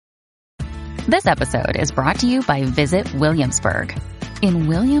This episode is brought to you by Visit Williamsburg. In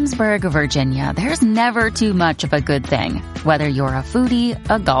Williamsburg, Virginia, there's never too much of a good thing. Whether you're a foodie,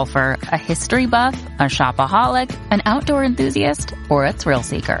 a golfer, a history buff, a shopaholic, an outdoor enthusiast, or a thrill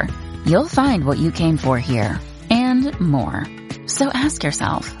seeker, you'll find what you came for here and more. So ask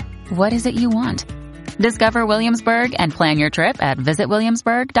yourself, what is it you want? Discover Williamsburg and plan your trip at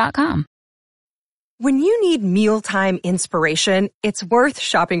visitwilliamsburg.com. When you need mealtime inspiration, it's worth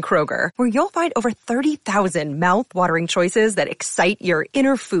shopping Kroger, where you'll find over 30,000 mouth-watering choices that excite your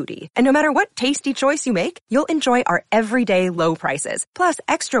inner foodie. And no matter what tasty choice you make, you'll enjoy our everyday low prices, plus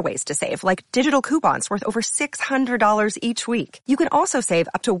extra ways to save, like digital coupons worth over $600 each week. You can also save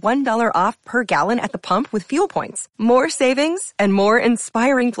up to $1 off per gallon at the pump with fuel points. More savings and more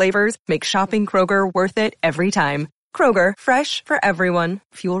inspiring flavors make shopping Kroger worth it every time. Kroger, fresh for everyone.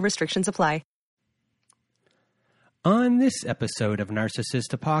 Fuel restrictions apply. On this episode of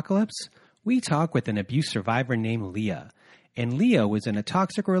Narcissist Apocalypse, we talk with an abuse survivor named Leah. And Leah was in a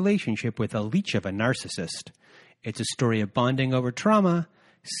toxic relationship with a leech of a narcissist. It's a story of bonding over trauma,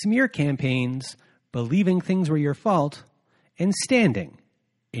 smear campaigns, believing things were your fault, and standing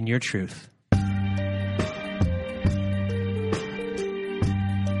in your truth.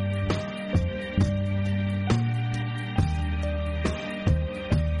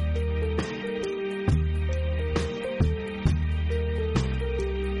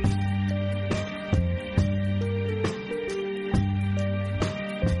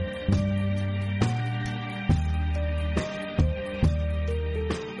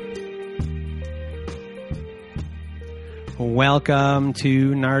 Welcome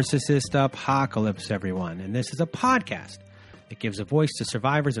to Narcissist Apocalypse, everyone. And this is a podcast that gives a voice to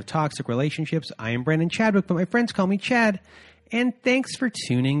survivors of toxic relationships. I am Brandon Chadwick, but my friends call me Chad. And thanks for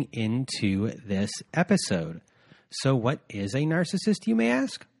tuning into this episode. So what is a narcissist, you may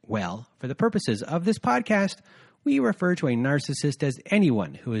ask? Well, for the purposes of this podcast, we refer to a narcissist as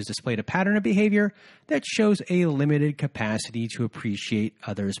anyone who has displayed a pattern of behavior that shows a limited capacity to appreciate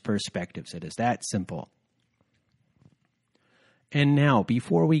others' perspectives. It is that simple. And now,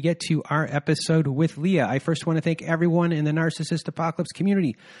 before we get to our episode with Leah, I first want to thank everyone in the Narcissist Apocalypse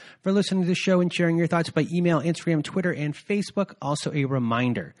community for listening to the show and sharing your thoughts by email, Instagram, Twitter, and Facebook. Also, a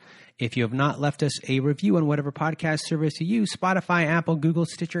reminder, if you have not left us a review on whatever podcast service you use, Spotify, Apple, Google,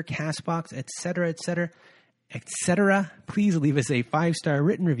 Stitcher, CastBox, etc., please leave us a 5-star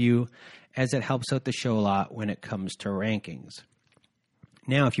written review, as it helps out the show a lot when it comes to rankings.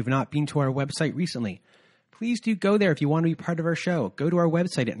 Now, if you've not been to our website recently, please do go there if you want to be part of our show. Go to our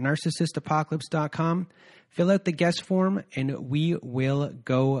website at narcissistapocalypse.com, fill out the guest form, and we will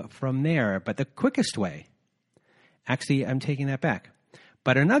go from there. But the quickest way, actually, I'm taking that back.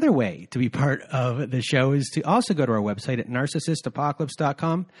 But another way to be part of the show is to also go to our website at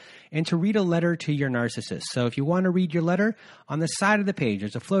narcissistapocalypse.com and to read a letter to your narcissist. So if you want to read your letter, on the side of the page,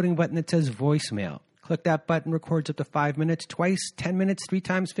 there's a floating button that says voicemail. Click that button, records up to 5 minutes, twice, 10 minutes, 3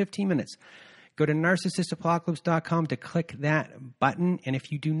 times, 15 minutes. Go to narcissistapocalypse.com to click that button. And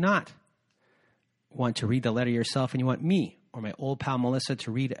if you do not want to read the letter yourself and you want me or my old pal Melissa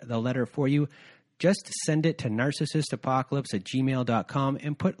to read the letter for you, just send it to narcissistapocalypse@gmail.com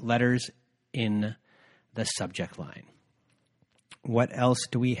and put letters in the subject line. What else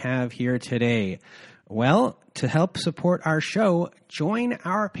do we have here today? Well, to help support our show, join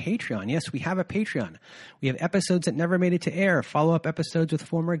our Patreon. Yes, we have a Patreon. We have episodes that never made it to air, follow-up episodes with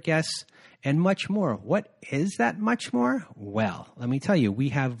former guests, and much more. What is that much more? Well, let me tell you, we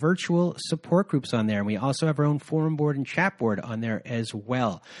have virtual support groups on there, and we also have our own forum board and chat board on there as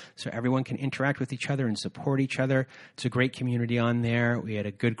well. So everyone can interact with each other and support each other. It's a great community on there. We had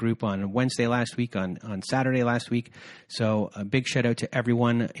a good group on Wednesday last week, on Saturday last week. So a big shout out to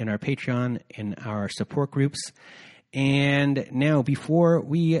everyone in our Patreon, in our support groups. And now, before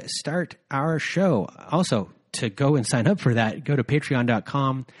we start our show, also, to go and sign up for that, go to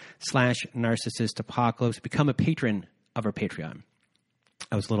patreon.com/narcissistapocalypse. Become a patron of our Patreon.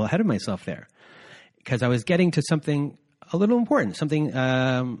 I was a little ahead of myself there because I was getting to something a little important, something,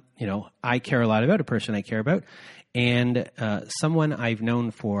 I care a lot about, a person I care about, and someone I've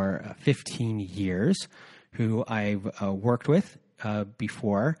known for 15 years who I've worked with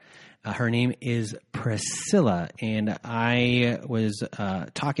before. Her name is Priscilla, and I was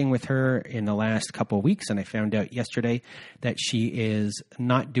talking with her in the last couple of weeks, and I found out yesterday that she is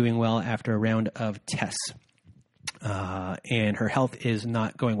not doing well after a round of tests, and her health is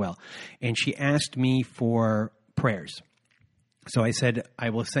not going well. And she asked me for prayers. So I said, I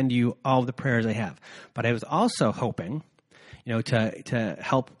will send you all the prayers I have. But I was also hoping to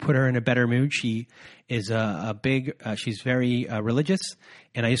help put her in a better mood. She is she's very religious,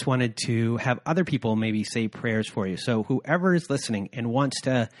 and I just wanted to have other people maybe say prayers for you. So whoever is listening and wants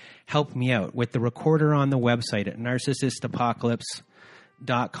to help me out with the recorder on the website at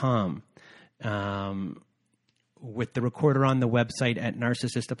narcissistapocalypse.com, with the recorder on the website at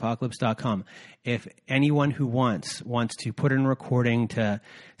narcissistapocalypse.com. If anyone who wants to put in a recording to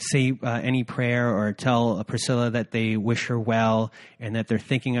say any prayer or tell Priscilla that they wish her well and that they're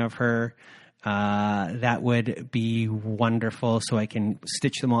thinking of her, that would be wonderful, so I can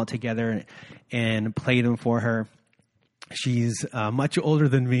stitch them all together and play them for her. She's much older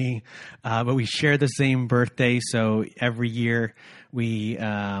than me, but we share the same birthday. So every year we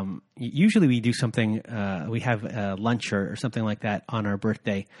usually we do something. We have lunch or something like that on our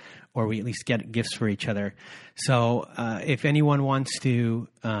birthday, or we at least get gifts for each other. So if anyone wants to,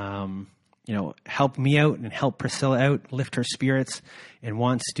 help me out and help Priscilla out, lift her spirits, and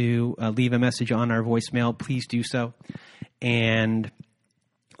wants to leave a message on our voicemail, please do so. And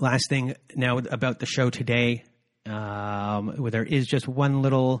last thing now about the show today. There is just one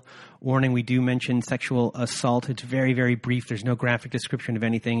little warning. We do mention sexual assault. It's very, very brief. There's no graphic description of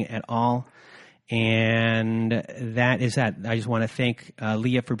anything at all. And that is that. I just want to thank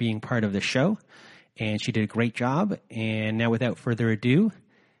Leah for being part of the show. And she did a great job. And now without further ado,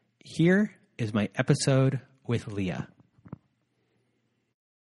 here is my episode with Leah.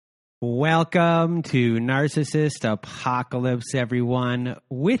 Welcome to Narcissist Apocalypse, everyone.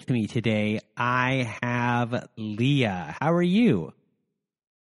 With me today, I have Leah. How are you?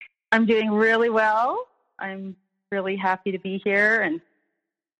 I'm doing really well. I'm really happy to be here, and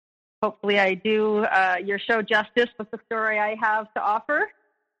hopefully I do your show justice with the story I have to offer.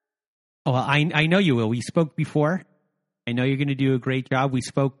 Oh, well, I know you will. We spoke before. I know you're going to do a great job. We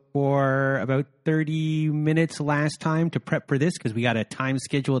spoke for about 30 minutes last time to prep for this because we got a time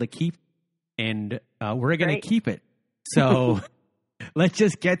schedule to keep, and we're going to keep it. So let's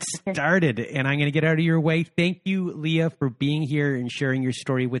just get started, and I'm going to get out of your way. Thank you, Leah, for being here and sharing your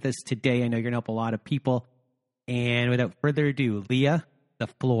story with us today. I know you're going to help a lot of people. And without further ado, Leah, the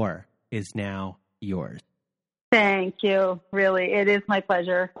floor is now yours. Thank you. Really, it is my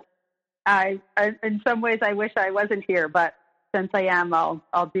pleasure. I in some ways, I wish I wasn't here, but since I am,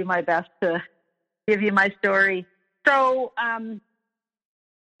 I'll do my best to give you my story. So,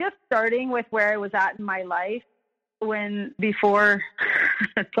 just starting with where I was at in my life before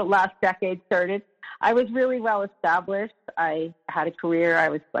the last decade started, I was really well established. I had a career. I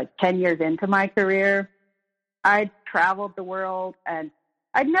was like 10 years into my career. I'd traveled the world, and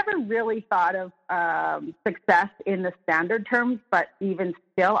I'd never really thought of success in the standard terms, but even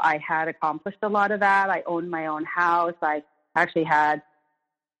still, I had accomplished a lot of that. I owned my own house. I actually had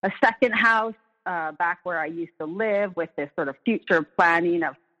a second house back where I used to live, with this sort of future planning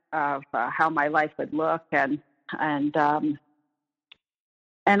of how my life would look, and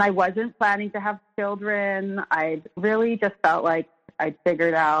I wasn't planning to have children. I really just felt like I'd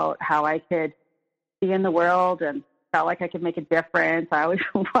figured out how I could be in the world and felt like I could make a difference. I always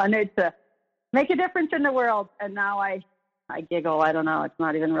wanted to make a difference in the world. And now I giggle. I don't know. It's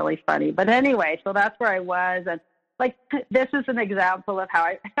not even really funny. But anyway, so that's where I was. And like, this is an example of how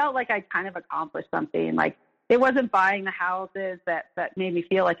I felt like I kind of accomplished something. Like, it wasn't buying the houses that made me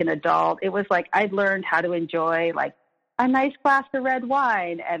feel like an adult. It was like I'd learned how to enjoy like a nice glass of red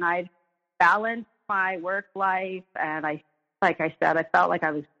wine, and I'd balanced my work life. And like I said, I felt like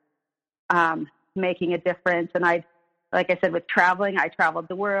I was making a difference. And like I said, with traveling, I traveled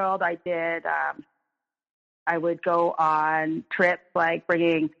the world. I would go on trips, like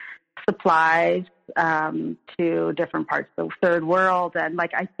bringing supplies to different parts of the third world. And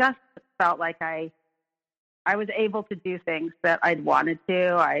like, I just felt like I was able to do things that I'd wanted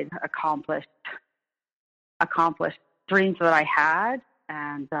to. I'd accomplished dreams that I had.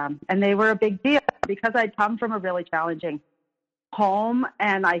 And they were a big deal because I'd come from a really challenging home.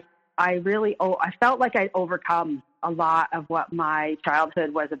 And I felt like I'd overcome a lot of what my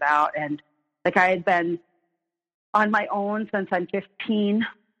childhood was about. And like, I had been on my own since I'm 15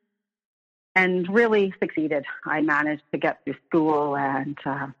 and really succeeded. I managed to get through school, and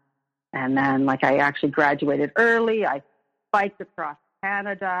then like I actually graduated early. I biked across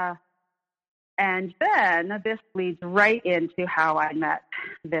Canada. And then this leads right into how I met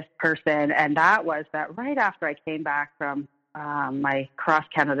this person. And that was that right after I came back from my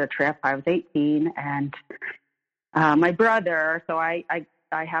cross-Canada trip. I was 18, and my brother, so I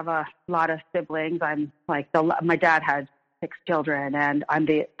have a lot of siblings. I'm like, my dad had 6 children, and I'm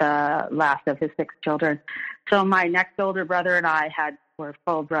the last of his 6 children. So my next older brother and I were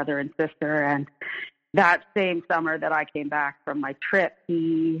full brother and sister, and that same summer that I came back from my trip,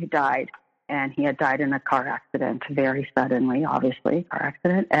 he died. And he had died in a car accident, very suddenly, obviously, car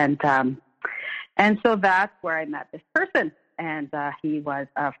accident. And so that's where I met this person. And he was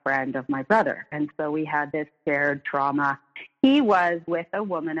a friend of my brother. And so we had this shared trauma. He was with a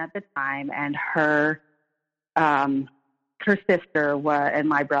woman at the time, and her sister and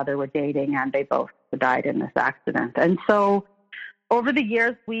my brother were dating, and they both died in this accident. And so over the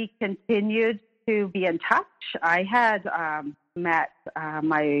years, we continued to be in touch. I had met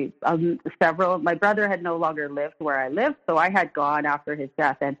my brother had no longer lived where I lived, so I had gone after his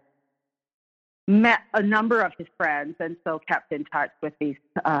death and met a number of his friends, and so kept in touch with these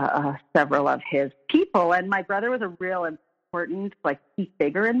several of his people. And my brother was a real important, key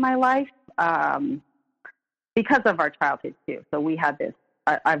figure in my life because of our childhood too. So we had this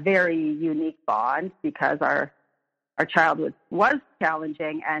a very unique bond because our childhood was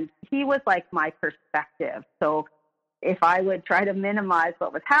challenging, and he was like my perspective. So if I would try to minimize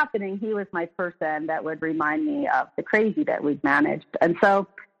what was happening, he was my person that would remind me of the crazy that we'd managed. And so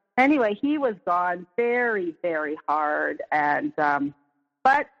anyway, he was gone very, very hard. And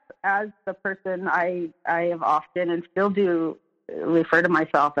but as the person I have often and still do refer to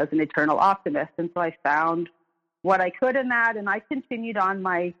myself as an eternal optimist. And so I found what I could in that, and I continued on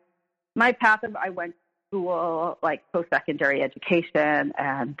my path of, I went to school, post-secondary education,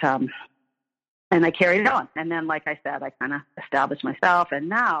 and I carried it on. And then, like I said, I kind of established myself. And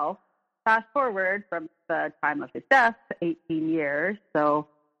now, fast forward from the time of his death, 18 years. So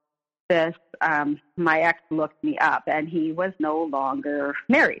my ex looked me up, and he was no longer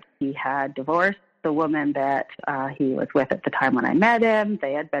married. He had divorced the woman that he was with at the time when I met him.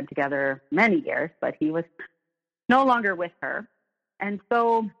 They had been together many years, but he was no longer with her. And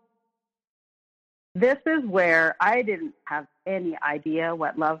so this is where I didn't have any idea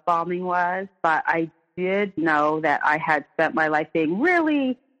what love bombing was, but I did know that I had spent my life being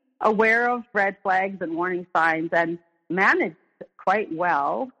really aware of red flags and warning signs, and managed quite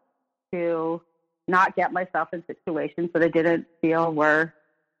well to not get myself in situations that I didn't feel were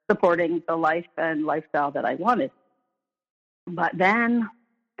supporting the life and lifestyle that I wanted. But then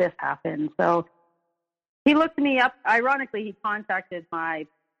this happened. So he looked me up. Ironically, he contacted my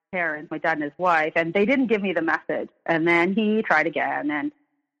parents, my dad and his wife, and they didn't give me the message. And then he tried again. And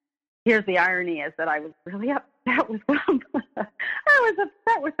here's the irony, is that I was really upset with him. I was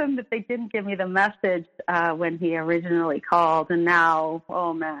upset with him that they didn't give me the message when he originally called. And now,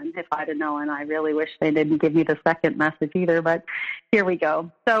 oh man, if I'd have known, I really wish they didn't give me the second message either. But here we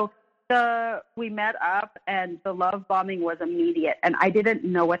go. So we met up, and the love bombing was immediate. And I didn't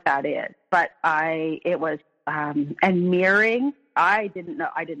know what that is, but it was, and mirroring, I didn't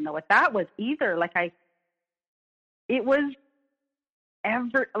know what that was either. It was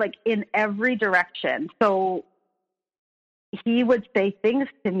in every direction. So he would say things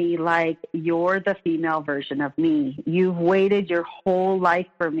to me like, "You're the female version of me. You've waited your whole life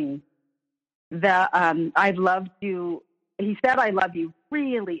for me. I've loved you." He said, "I love you,"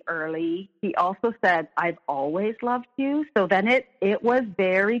 really early. He also said, "I've always loved you." So then it was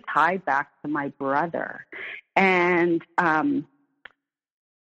very tied back to my brother. And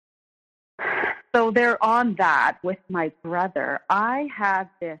so they're on that with my brother. I had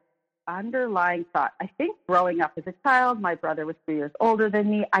this underlying thought. I think growing up as a child, my brother was 3 years older than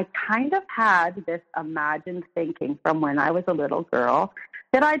me. I kind of had this imagined thinking from when I was a little girl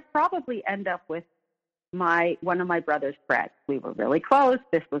that I'd probably end up with one of my brother's friends. We were really close.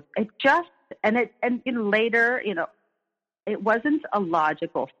 Later, it wasn't a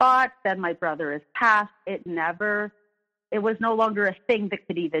logical thought. Then my brother is passed. It was no longer a thing that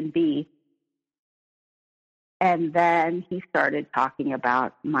could even be. And then he started talking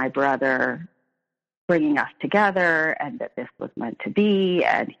about my brother bringing us together, and that this was meant to be,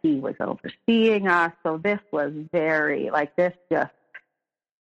 and he was overseeing us. So this was very, this just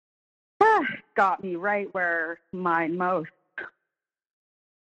got me right where my most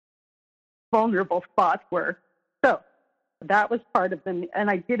vulnerable spots were. So that was part of them, and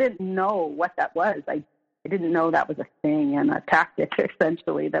I didn't know what that was. I didn't know that was a thing and a tactic,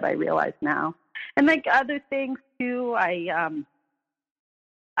 essentially, that I realize now. And other things too, I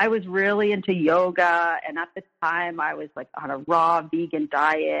was really into yoga, and at the time I was on a raw vegan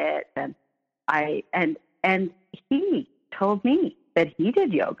diet, and he told me that he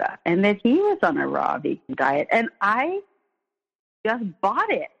did yoga and that he was on a raw vegan diet, and I just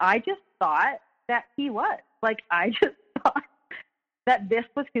bought it. I just thought that he was. I just thought that this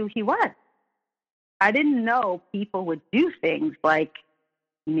was who he was. I didn't know people would do things like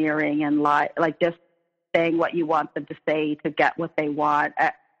mirroring and lie, just saying what you want them to say to get what they want.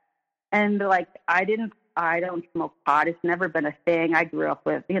 And like, I don't smoke pot. It's never been a thing. I grew up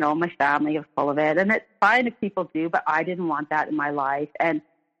with, my family is full of it, and it's fine if people do, but I didn't want that in my life. And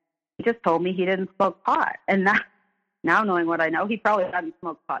he just told me he didn't smoke pot. And now knowing what I know, he probably hadn't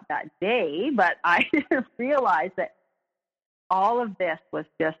smoked pot that day, but I didn't realize that all of this was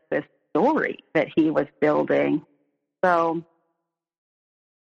just this story that he was building. So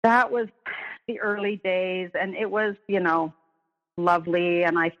that was the early days, and it was, lovely.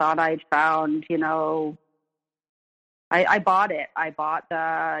 And I thought I'd found, I bought it. I bought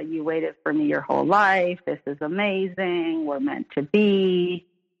you waited for me your whole life. This is amazing. We're meant to be.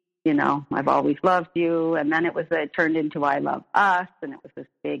 I've always loved you. And then it turned into I love us. And it was this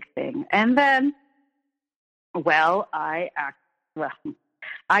big thing. And then,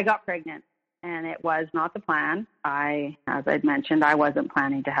 I got pregnant, and it was not the plan. As I'd mentioned, I wasn't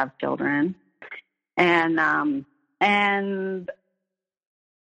planning to have children. And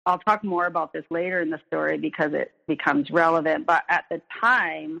I'll talk more about this later in the story because it becomes relevant. But at the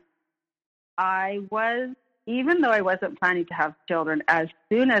time, even though I wasn't planning to have children, as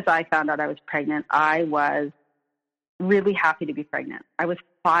soon as I found out I was pregnant, I was really happy to be pregnant. I was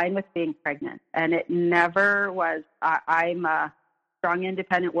fine with being pregnant. And it never was, I'm a strong,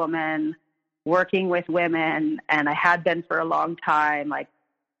 independent woman working with women, and I had been for a long time. Like,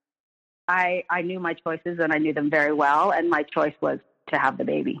 I knew my choices, and I knew them very well. And my choice was to have the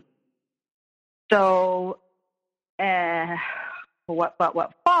baby. So,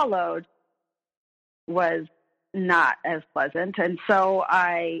 what followed was not as pleasant. And so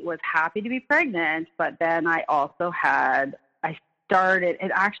I was happy to be pregnant, but then I also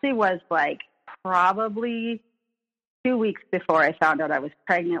it actually was like probably 2 weeks before I found out I was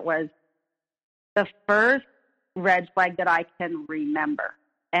pregnant was the first red flag that I can remember.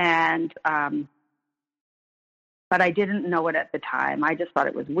 And, but I didn't know it at the time. I just thought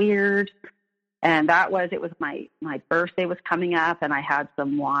it was weird. And it was my birthday was coming up, and I had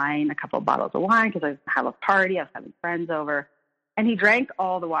some wine, a couple of bottles of wine, because I was going to have a party. I was having friends over, and he drank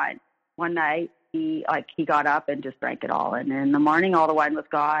all the wine. One night, he got up and just drank it all. And in the morning, all the wine was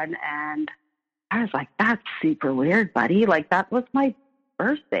gone. And I was like, that's super weird, buddy. Like, that was my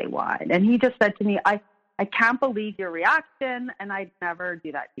birthday wine. And he just said to me, I can't believe your reaction, and I'd never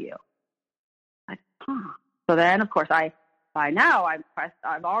do that to you. So then, of course, by now,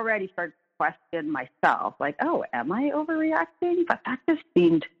 I've already started to question myself, like, oh, am I overreacting? But that just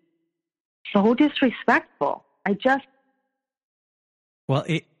seemed so disrespectful. Well,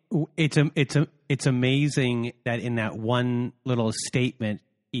 it's amazing that in that one little statement,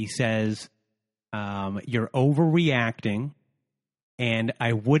 he says, you're overreacting, and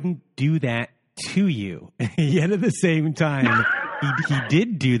I wouldn't do that to you. Yet at the same time, he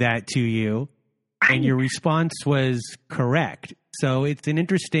did do that to you, and your response was correct. So it's an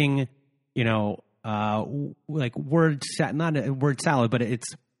interesting, like not a word salad, but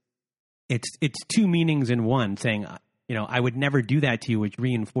it's two meanings in one, saying, I would never do that to you, which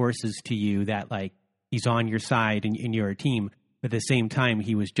reinforces to you that, like, he's on your side and you're a team. But at the same time,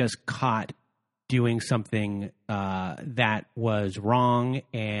 he was just caught doing something that was wrong,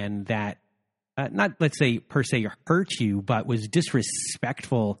 and that not, let's say, per se hurt you, but was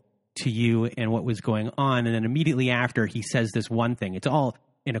disrespectful to you and what was going on. And then immediately after, he says this one thing. It's all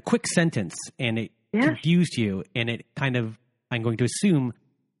in a quick sentence, and it confused you, and it kind of, I'm going to assume,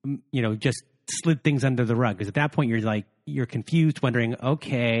 just slid things under the rug. Because at that point, you're confused, wondering,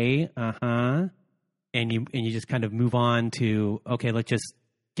 okay, and you just kind of move on to, okay, let's just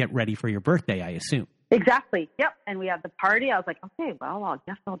get ready for your birthday, I assume. Exactly. Yep. And we had the party. I was like, okay, well, I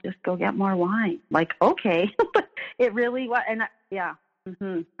guess I'll just go get more wine. Like, okay. It really was. And yeah,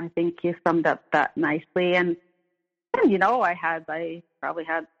 I think you summed up that nicely. And I probably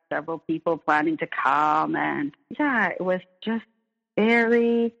had several people planning to come, and yeah, it was just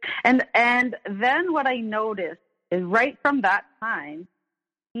very, and then what I noticed is right from that time,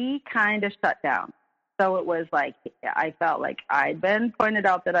 he kind of shut down. So it was like, I felt like I'd been pointed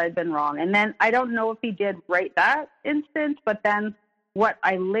out that I'd been wrong. And then I don't know if he did right that instant, but then what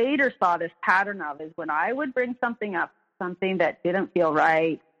I later saw this pattern of is when I would bring something up, something that didn't feel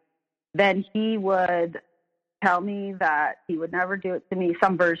right, then he would tell me that he would never do it to me,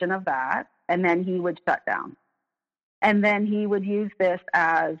 some version of that, and then he would shut down. And then he would use this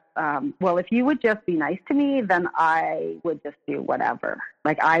as, well, if you would just be nice to me, then I would just do whatever.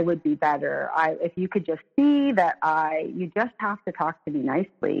 Like, I would be better. If you could just see that you just have to talk to me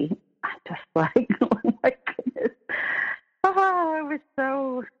nicely. I'm just like, oh my goodness. Oh, it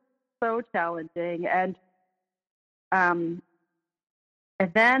was so challenging. And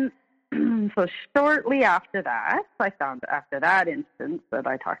then so shortly after that, after that instance that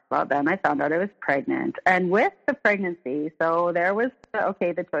I talked about, then I found out I was pregnant. And with the pregnancy, so there was,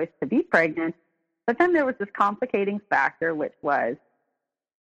 the choice to be pregnant. But then there was this complicating factor, which was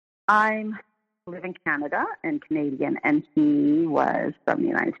I live in Canada and Canadian, and he was from the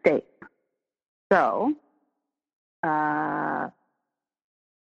United States. So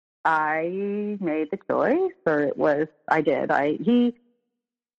I made the choice,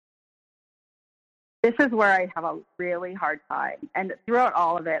 this is where I have a really hard time. And throughout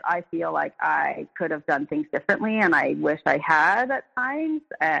all of it, I feel like I could have done things differently, and I wish I had at times.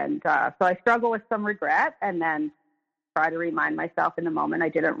 And so I struggle with some regret, and then try to remind myself in the moment I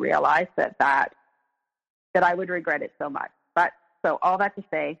didn't realize that I would regret it so much. But so all that to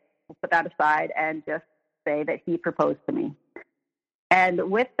say, we'll put that aside and just say that he proposed to me.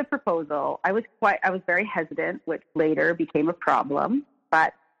 And with the proposal, I was very hesitant, which later became a problem.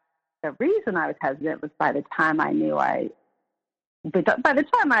 But the reason I was hesitant was by the time I knew I was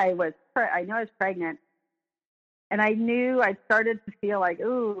pregnant, and I knew I'd started to feel like,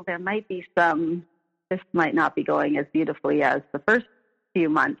 ooh, this might not be going as beautifully as the first few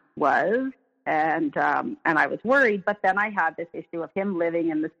months was. And I was worried, but then I had this issue of him living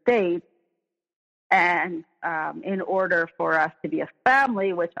in the States. And in order for us to be a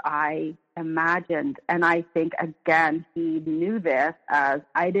family, which I imagined, and I think, again, he knew this, as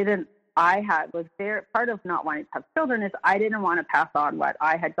was there, part of not wanting to have children is I didn't want to pass on what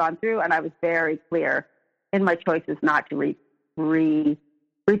I had gone through, and I was very clear in my choices not to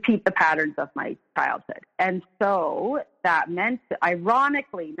repeat the patterns of my childhood. And so that meant,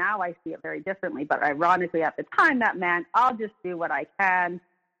 ironically, now I see it very differently, but ironically at the time that meant I'll just do what I can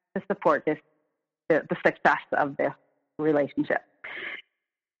to support the success of this relationship.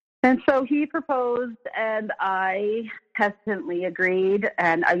 And so he proposed, and I hesitantly agreed.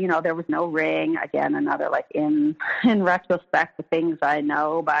 And, there was no ring. Again, another, in retrospect, the things I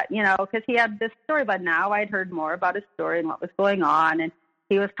know. But, because he had this story, but now I'd heard more about his story and what was going on. And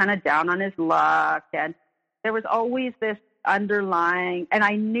he was kind of down on his luck. And there was always this underlying, and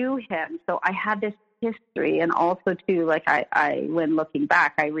I knew him. So I had this history. And also, too, when looking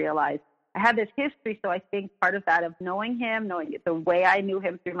back, I realized I had this history, so I think part of that of knowing him, knowing the way I knew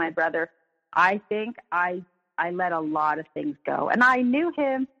him through my brother, I think I let a lot of things go. And I knew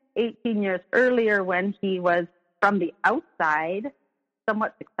him 18 years earlier when he was, from the outside,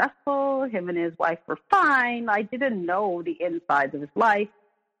 somewhat successful. Him and his wife were fine. I didn't know the insides of his life.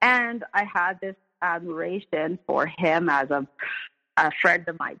 And I had this admiration for him as a friend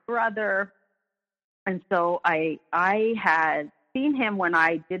of my brother. And so I had seen him when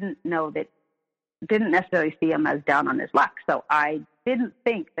I didn't necessarily see him as down on his luck. So I didn't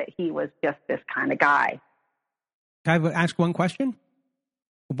think that he was just this kind of guy. Can I ask one question?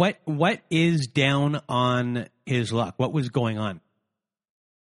 What is down on his luck? What was going on?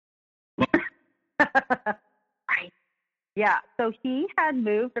 Right. Yeah. So he had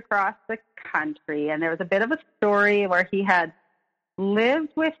moved across the country, and there was a bit of a story where he had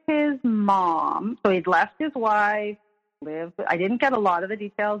lived with his mom. So he'd left his wife, I didn't get a lot of the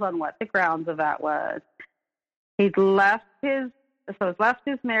details on what the grounds of that was. He'd left his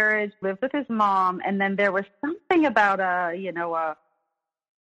marriage, lived with his mom, and then there was something about his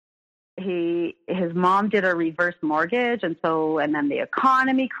mom did a reverse mortgage, and then the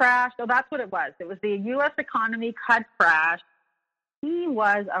economy crashed. So that's what it was. It was the U.S. economy had crashed. He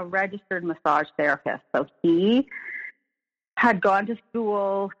was a registered massage therapist, so he had gone to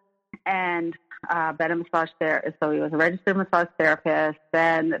school and been a massage therapist. So he was a registered massage therapist.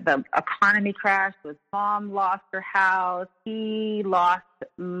 Then the economy crashed. His mom lost her house. He lost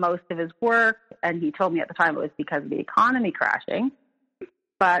most of his work. And he told me at the time it was because of the economy crashing.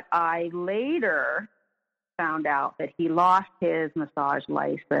 But I later found out that he lost his massage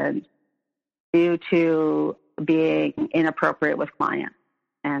license due to being inappropriate with clients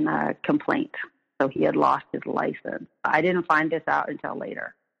and a complaint. So he had lost his license. I didn't find this out until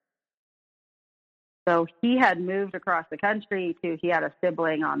later. So he had moved across the country he had a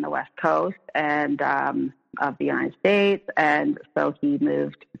sibling on the West Coast and of the United States, and so he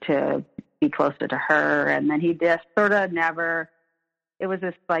moved to be closer to her. And then he just sort of it was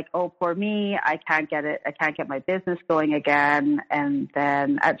just like, oh, poor me, I can't get my business going again. And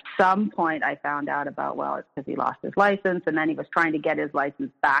then at some point I found out it's because he lost his license, and then he was trying to get his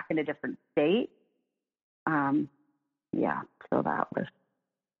license back in a different state. So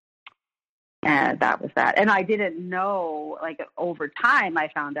that was that. And I didn't know, over time I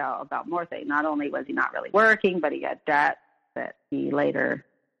found out about more things. Not only was he not really working, but he had debt that he later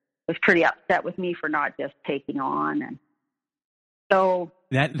was pretty upset with me for not just taking on. And So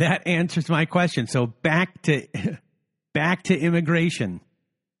that answers my question. So back to immigration.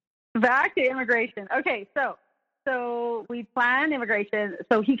 Back to immigration. Okay, so we plan immigration.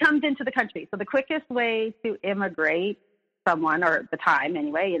 So he comes into the country. So the quickest way to immigrate someone, or at the time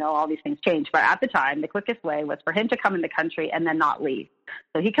anyway, all these things change, but at the time, the quickest way was for him to come in the country and then not leave.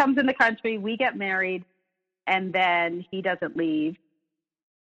 So he comes in the country, we get married, and then he doesn't leave.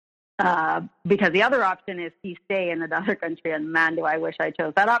 Because the other option is he stay in another country, and man, do I wish I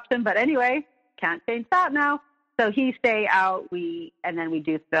chose that option. But anyway, can't change that now. So he stay out, and then we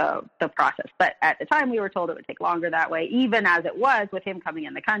do the process. But at the time, we were told it would take longer that way. Even as it was with him coming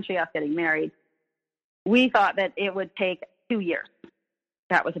in the country, us getting married, we thought that it would take 2 years.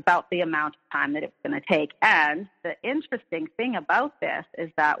 That was about the amount of time that it was going to take. And the interesting thing about this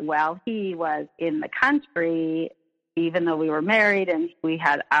is that while he was in the country, even though we were married and we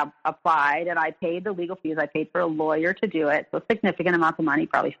had applied, and I paid the legal fees, I paid for a lawyer to do it, so significant amounts of money,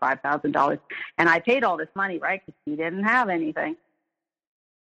 probably $5,000. And I paid all this money, right, because he didn't have anything.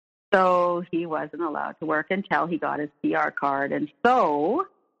 So he wasn't allowed to work until he got his PR card. And so,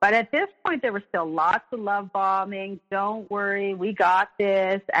 but at this point, there was still lots of love bombing. Don't worry, we got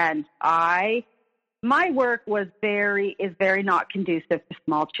this. And my work is very not conducive to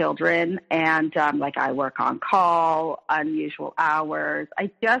small children. And I work on call, unusual hours.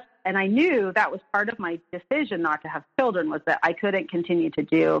 And I knew that was part of my decision not to have children, was that I couldn't continue to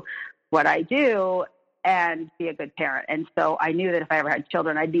do what I do and be a good parent. And so I knew that if I ever had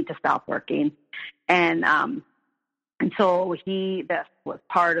children, I'd need to stop working. And so this was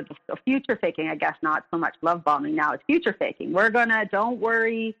part of the future faking, I guess, not so much love bombing. Now it's future faking. Don't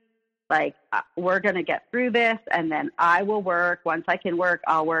worry. We're going to get through this, and then I will work. Once I can work,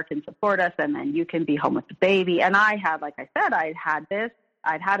 I'll work and support us, and then you can be home with the baby. And I had, like I said, I'd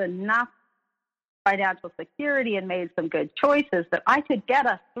had enough financial security and made some good choices that I could get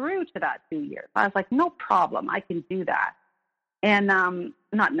us through to that 2 years. I was like, no problem, I can do that. And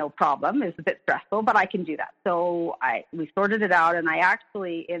not no problem, it's a bit stressful, but I can do that. So we sorted it out, and I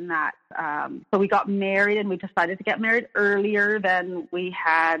actually so we got married, and we decided to get married earlier than we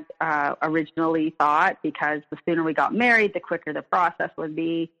had originally thought, because the sooner we got married, the quicker the process would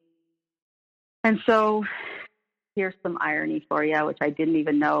be. And so here's some irony for you, which I didn't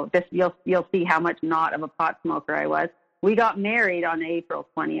even know. This you'll see how much not of a pot smoker I was. We got married on April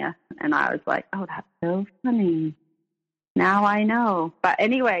 20th, and I was like, oh, that's so funny. Now I know. But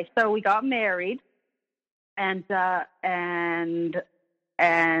anyway, so we got married, and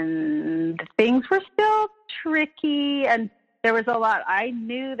things were still tricky, and there was a lot. I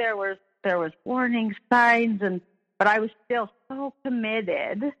knew there was warning signs, but I was still so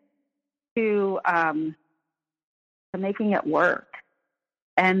committed to making it work.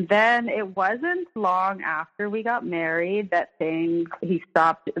 And then it wasn't long after we got married that he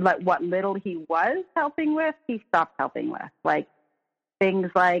stopped, like what little he was helping with, he stopped helping with. Like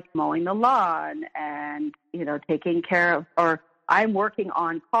things like mowing the lawn and, taking care of, or I'm working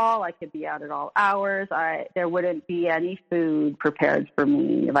on call. I could be out at all hours. There wouldn't be any food prepared for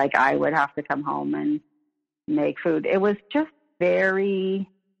me. Like I would have to come home and make food. It was just very,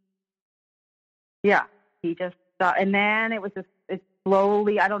 he just stopped. And then it was just,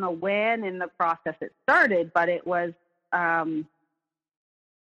 slowly, I don't know when in the process it started, but if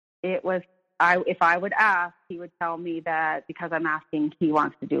I would ask, he would tell me that because I'm asking, he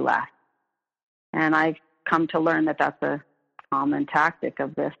wants to do less. And I've come to learn that that's a common tactic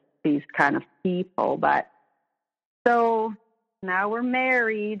of these kind of people. But so now we're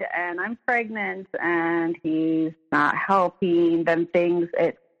married and I'm pregnant and he's not helping. Then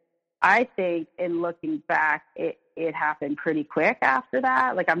I think in looking back, it happened pretty quick after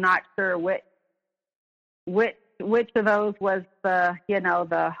that. Like, I'm not sure which of those was the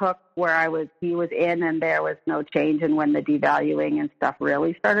hook where he was in and there was no change, and when the devaluing and stuff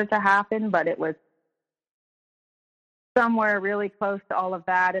really started to happen, but it was somewhere really close to all of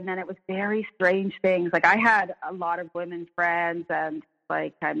that. And then it was very strange things. Like I had a lot of women friends, and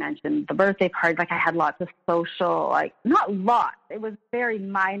like I mentioned, the birthday party, like I had lots of social, like not lots. It was very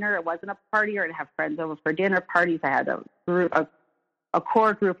minor. It wasn't a party or to have friends over for dinner parties. I had a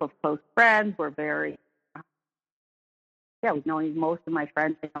core group of close friends. We're very, we've known most of my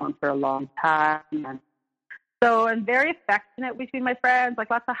friends. I've known for a long time. And so I'm very affectionate between my friends, like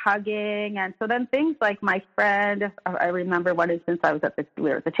lots of hugging. And so then things like my friend, I remember one instance we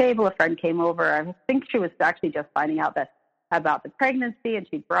were at the table, a friend came over. I think she was actually just finding out about the pregnancy, and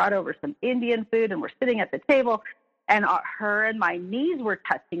she brought over some Indian food, and we're sitting at the table, and her and my knees were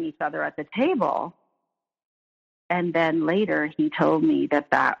touching each other at the table. And then later he told me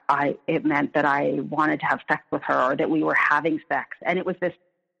that it meant that I wanted to have sex with her, or that we were having sex. And it was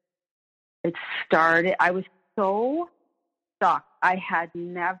I was so shocked. I had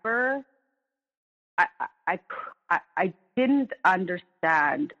never, I didn't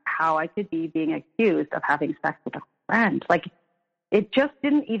understand how I could be being accused of having sex with a friend. Like, it just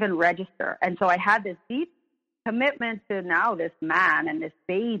didn't even register. And so I had this deep commitment to now this man and this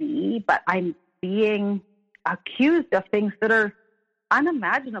baby, but I'm being accused of things that are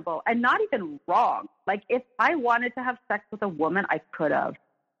unimaginable and not even wrong. Like, if I wanted to have sex with a woman, I could have.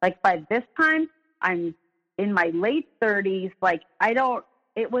 Like, by this time, I'm in my late 30s. Like,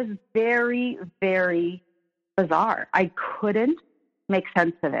 it was very, very bizarre. I couldn't make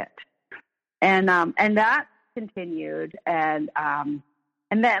sense of it. And that continued. And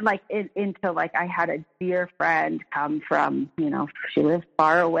then until I had a dear friend come from, she lives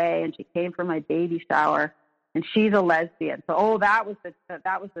far away, and she came for my baby shower, and she's a lesbian. So, that was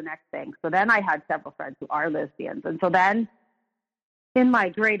the next thing. So then I had several friends who are lesbians. And so then in my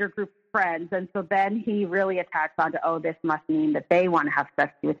greater group of friends, and so then he really attached onto, this must mean that they want to have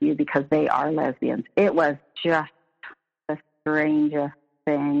sex with you because they are lesbians. It was just the strangest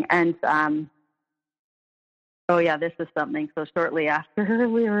thing. And, this is something. So shortly after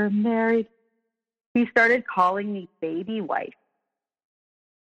we were married, he started calling me baby wife.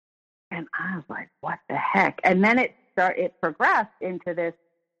 And I was like, what the heck? And then it progressed into this.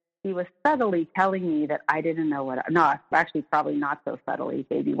 He was subtly telling me that I didn't know actually probably not so subtly,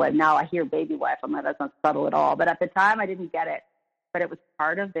 baby wife. Now I hear baby wife. I'm like, that's not subtle at all. But at the time I didn't get it. But it was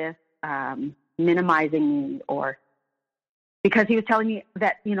part of this minimizing me, or because he was telling me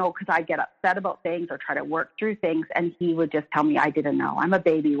that, because I get upset about things or try to work through things. And he would just tell me, I didn't know. I'm a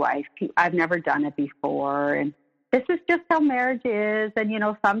baby wife. I've never done it before. And this is just how marriage is. And,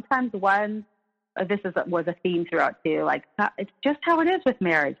 sometimes was a theme throughout too. Like, it's just how it is with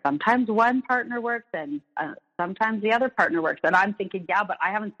marriage. Sometimes one partner works and sometimes the other partner works. And I'm thinking, yeah, but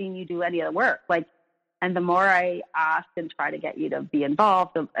I haven't seen you do any of the work. Like, and the more I asked and try to get you to be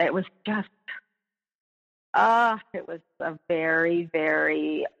involved, it was just, it was a very,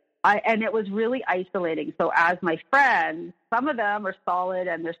 very, and it was really isolating. So as my friends, some of them are solid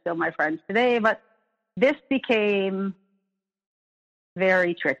and they're still my friends today, but this became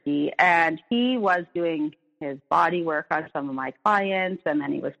very tricky. And he was doing his body work on some of my clients, and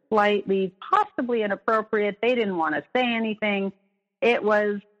then he was slightly, possibly inappropriate. They didn't want to say anything. It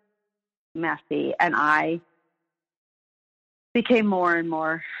was messy, and I became more and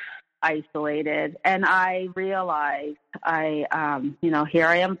more isolated. And I realized here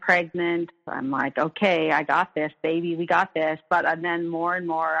I am pregnant. I'm like, okay, I got this, baby, we got this. But and then more and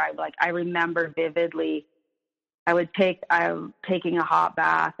more, I remember vividly, I'm taking a hot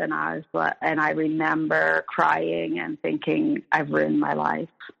bath, and I remember crying and thinking, I've ruined my life.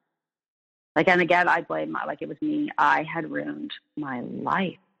 And again, I blame it was me. I had ruined my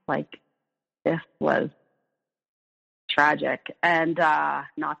life. This was tragic, and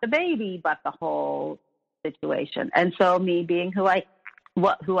not the baby, but the whole situation. And so me being who I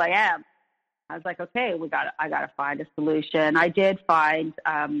am, I was like, okay, I got to find a solution. I did find,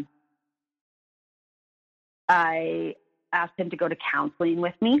 I asked him to go to counseling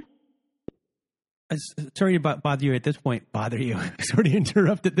with me. Sorry to bother you at this point. Sorry to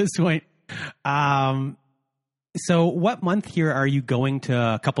interrupt at this point. So what month here are you going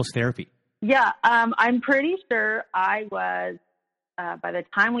to couples therapy? Yeah, I'm pretty sure I was, by the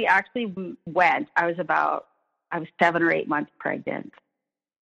time we actually went, I was 7 or 8 months pregnant.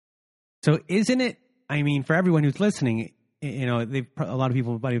 So isn't it, for everyone who's listening, a lot of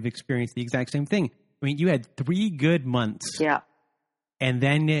people might have experienced the exact same thing. You had 3 good months. Yeah. And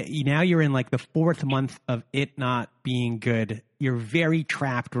then now you're in the 4th month of it not being good. You're very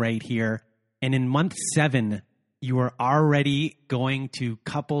trapped right here. And in month 7, you are already going to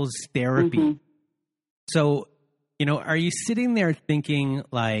couples therapy. Mm-hmm. So, are you sitting there thinking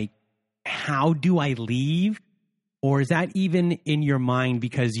how do I leave? Or is that even in your mind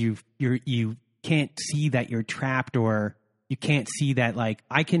because you can't see that you're trapped, or you can't see that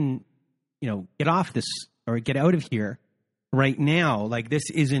I can, get off this or get out of here right now. This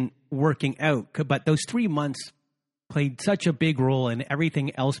isn't working out. But those 3 months played such a big role in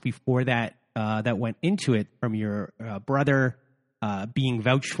everything else before that, that went into it, from your brother being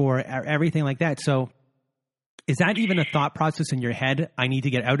vouched for, everything like that. So is that even a thought process in your head? I need to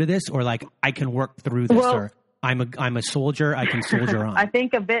get out of this, or I can work through this, or I'm a soldier, I can soldier on. I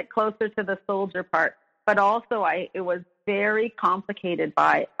think a bit closer to the soldier part, but also it was very complicated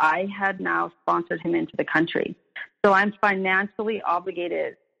I had now sponsored him into the country. So I'm financially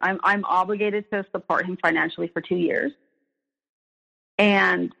obligated I'm obligated to support him financially for 2 years.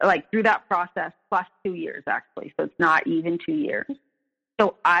 And like through that process, plus 2 years actually. So it's not even 2 years.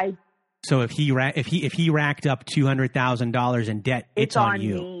 So if he racked up $200,000 in debt, it's on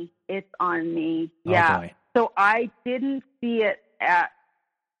you. Me. It's on me. Oh, yeah. boy. So I didn't see it at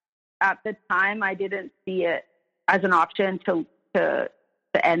the time. I didn't see it as an option to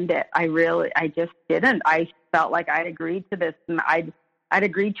end it. I just didn't. I felt like I'd agreed to this, and I'd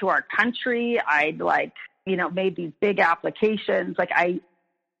agreed to our country. I'd made these big applications. Like I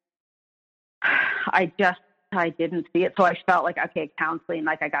didn't see it. So I felt like, okay, counseling,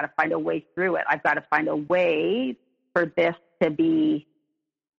 like I got to find a way through it. I've got to find a way for this to be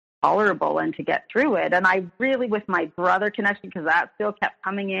tolerable and to get through it. And I really, with my brother connection, because that still kept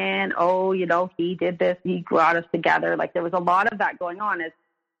coming in. Oh, he did this. He brought us together. Like there was a lot of that going on. As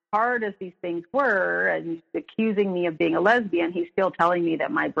hard as these things were, and he's accusing me of being a lesbian, he's still telling me that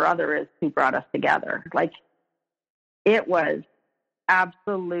my brother is who brought us together. Like it was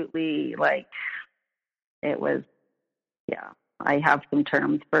absolutely I have some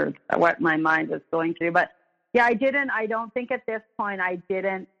terms for what my mind was going through, but yeah, I don't think at this point I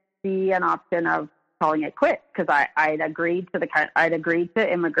didn't see an option of calling it quits, because I'd agreed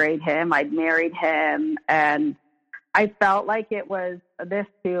to immigrate him. I'd married him, and I felt like it was this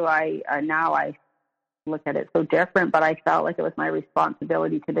too. Now I look at it so different, but I felt like it was my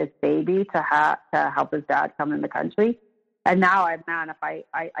responsibility to this baby to help his dad come in the country. And now I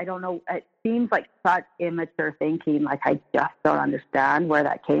don't know, it seems like such immature thinking. Like I just don't understand where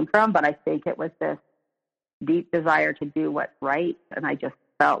that came from, but I think it was this deep desire to do what's right. And I just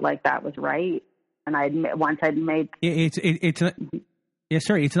felt like that was right. And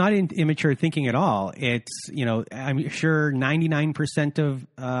it's not immature thinking at all. It's, I'm sure 99% of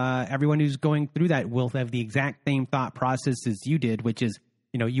everyone who's going through that will have the exact same thought process as you did, which is,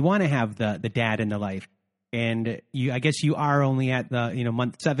 you want to have the dad in the life. And I guess you are only at the,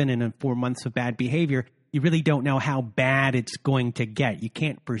 month 7 and in 4 months of bad behavior. You really don't know how bad it's going to get. You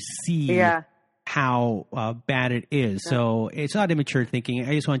can't perceive how bad it is. So it's not immature thinking.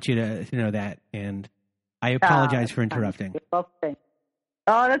 I just want you to know that. And I apologize for interrupting. Oh,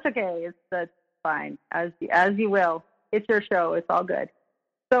 that's okay. That's fine. As you will. It's your show. It's all good.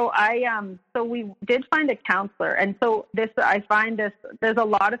 So so we did find a counselor. And so there's a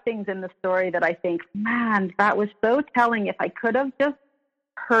lot of things in the story that I think, man, that was so telling. If I could have just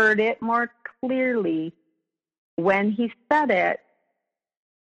heard it more clearly when he said it,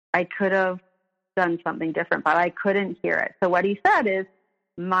 I could have done something different, but I couldn't hear it. So what he said is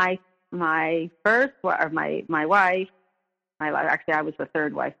my wife, actually I was the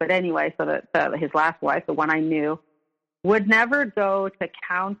third wife, but anyway, so his last wife, the one I knew, would never go to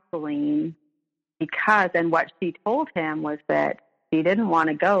counseling and what she told him was that she didn't want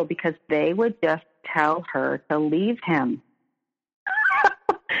to go because they would just tell her to leave him.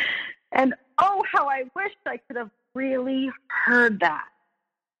 And oh, how I wished I could have really heard that,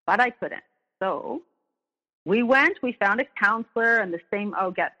 but I couldn't. So we found a counselor, and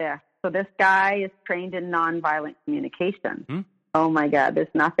get this. So this guy is trained in nonviolent communication. Mm-hmm. Oh my God, there's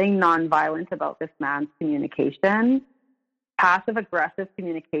nothing nonviolent about this man's communication. Passive-aggressive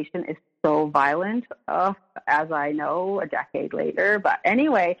communication is so violent, as I know a decade later. But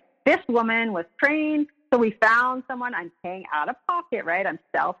anyway, this woman was trained, so we found someone. I'm paying out of pocket, right? I'm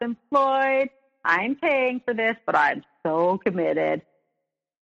self-employed. I'm paying for this, but I'm so committed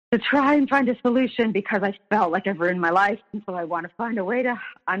to try and find a solution because I felt like I've ruined my life, and so I want to find a way to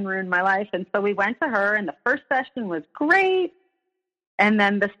unruin my life. And so we went to her, and the first session was great. And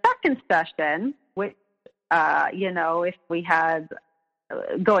then the second session, which if we had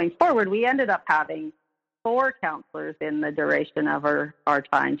going forward, we ended up having 4 counselors in the duration of our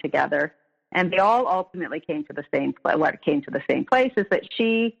time together. And they all ultimately came to the same place is that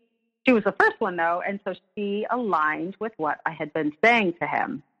she was the first one though. And so she aligned with what I had been saying to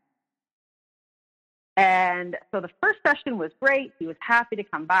him. And so the first session was great. He was happy to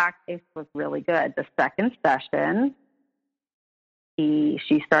come back. It was really good. The second session,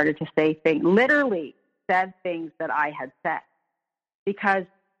 she started to say things, literally said things that I had said, because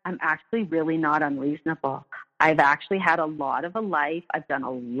I'm actually really not unreasonable. I've actually had a lot of a life. I've done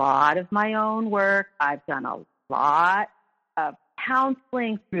a lot of my own work. I've done a lot of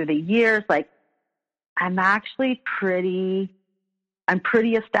counseling through the years. Like I'm pretty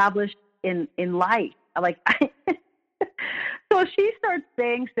established in life. Like, so she starts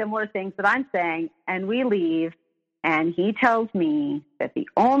saying similar things that I'm saying, and we leave. And he tells me that the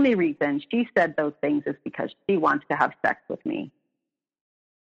only reason she said those things is because she wants to have sex with me.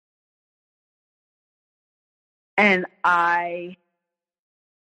 And I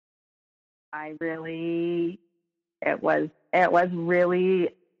it was really,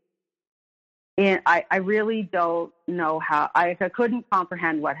 I really don't know how, I couldn't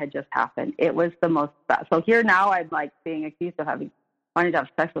comprehend what had just happened. It was the most, so here now I'm like being accused of wanting to have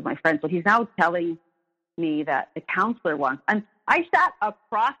sex with my friend. So he's now telling me that the counselor wants, and I sat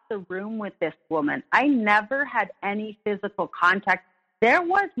across the room with this woman. I never had any physical contact. There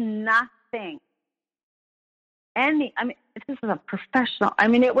was nothing. This is a professional.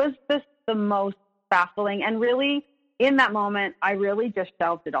 It was just the most baffling. And really, in that moment, I really just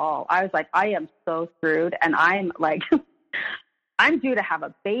shelved it all. I was like, I am so screwed. And I'm like, I'm due to have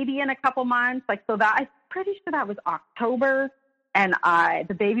a baby in a couple months. So that, I'm pretty sure that was October. And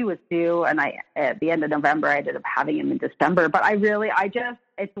the baby was due. And at the end of November, I ended up having him in December. But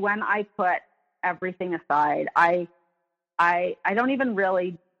it's when I put everything aside. I don't even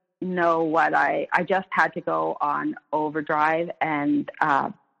really know what I just had to go on overdrive and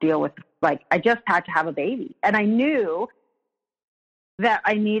deal with, I just had to have a baby. And I knew that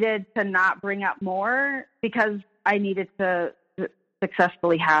I needed to not bring up more because I needed to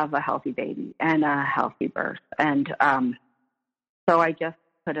successfully have a healthy baby and a healthy birth. And so I just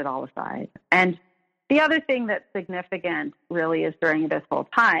put it all aside. And the other thing that's significant really is during this whole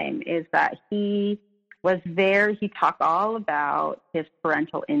time is that he talked all about his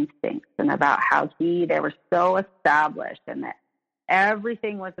parental instincts and about how they were so established and that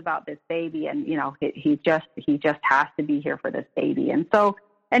everything was about this baby. And, he just has to be here for this baby. And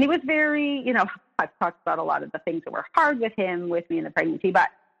he was very, I've talked about a lot of the things that were hard with me in the pregnancy, but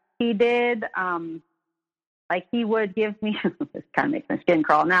he did, he would give me, this kind of makes my skin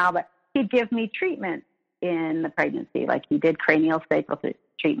crawl now, but he'd give me treatment in the pregnancy. He did cranial sacral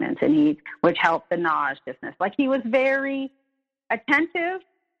treatments, and which helped the nauseousness. He was very attentive,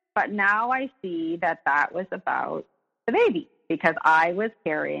 but now I see that was about the baby because I was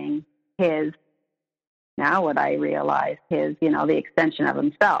carrying now what I realize, the extension of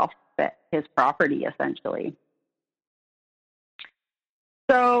himself, his property essentially.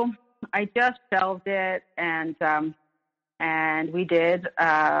 So I just shelved it, and we did.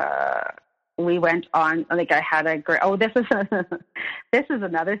 We went on. I had a great. Oh, this is this is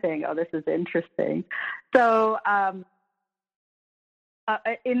another thing. Oh, this is interesting. So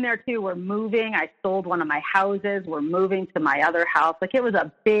in there too, we're moving. I sold one of my houses. We're moving to my other house. It was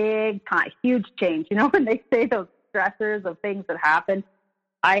a big time, huge change. When they say those stressors of things that happen,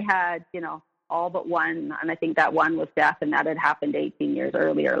 I had all but one, and I think that one was death, and that had happened 18 years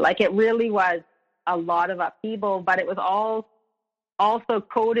earlier. It really was a lot of upheaval, but it was all also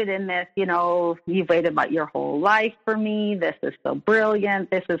coded in this, you've waited about your whole life for me. This is so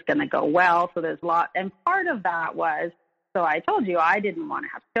brilliant. This is going to go well. So there's a lot. And part of that was, so I told you I didn't want to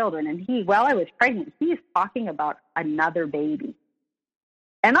have children. And while I was pregnant, he's talking about another baby.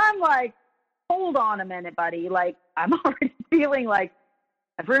 And I'm like, hold on a minute, buddy. I'm already feeling like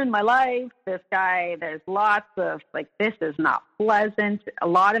I've ruined my life. This guy, there's lots of, this is not pleasant. A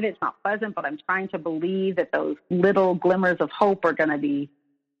lot of it's not pleasant, but I'm trying to believe that those little glimmers of hope are going to be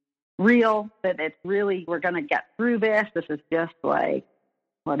real, that it's really, we're going to get through this. This is just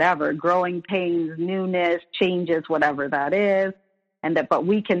whatever, growing pains, newness, changes, whatever that is. But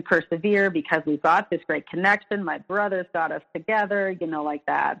we can persevere because we've got this great connection. My brother's got us together, like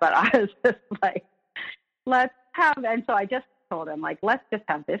that. But I was just let's have, and so I just told him, let's just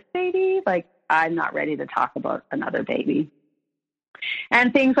have this baby. I'm not ready to talk about another baby.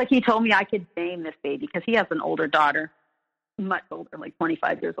 And things he told me I could name this baby because he has an older daughter, much older,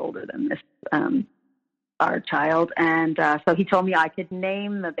 25 years older than this, our child. And so he told me I could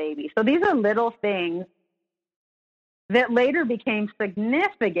name the baby. So these are little things that later became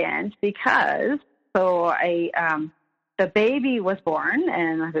significant because, the baby was born,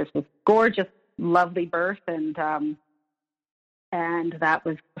 and there's this gorgeous, lovely birth, and that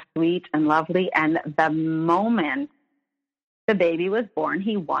was sweet and lovely. And the moment the baby was born,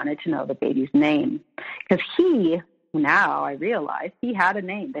 he wanted to know the baby's name because now I realized he had a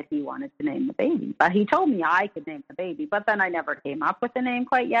name that he wanted to name the baby. But he told me I could name the baby, but then I never came up with the name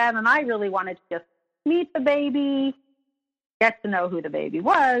quite yet. And I really wanted to just meet the baby, get to know who the baby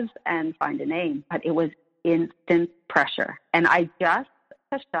was, and find a name. But it was instant pressure. And I just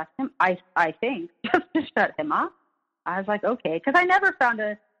to shut him, I think, just to shut him up. I was like, okay, because I never found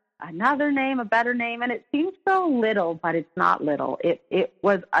another name, a better name, and it seems so little, but it's not little. It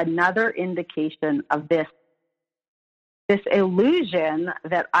was another indication of this illusion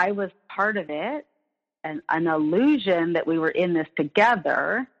that I was part of it, and an illusion that we were in this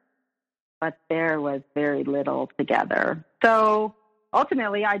together, but there was very little together. So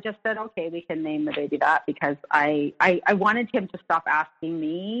ultimately I just said, okay, we can name the baby that, because I wanted him to stop asking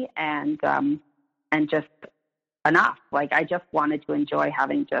me and just enough. Like, I just wanted to enjoy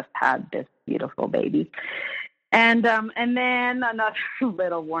having just had this beautiful baby. And then another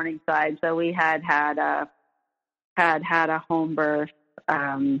little warning sign. So we had a home birth.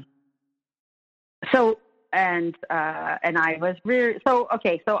 And I was really, so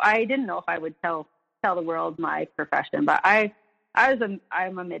I didn't know if I would tell the world my profession, but I'm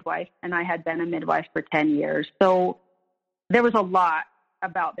a midwife, and I had been a midwife for 10 years. So there was a lot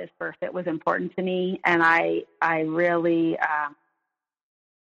about this birth that was important to me. And I really,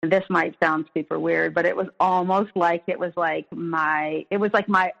 this might sound super weird, but it was almost like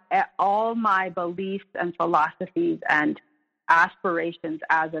all my beliefs and philosophies and aspirations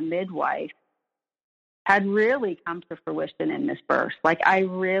as a midwife had really come to fruition in this birth. Like,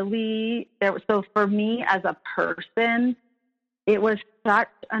 so for me as a person, it was such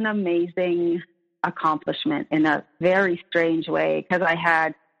an amazing accomplishment in a very strange way, because I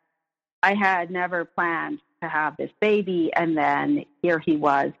had never planned to have this baby, and then here he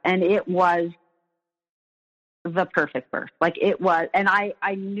was, and it was the perfect birth. Like, it was, and I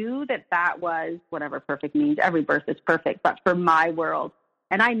knew that was whatever perfect means. Every birth is perfect, but for my world,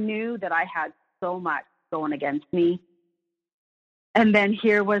 and I knew that I had so much going against me. And then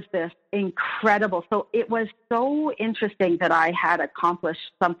here was this incredible. So it was so interesting that I had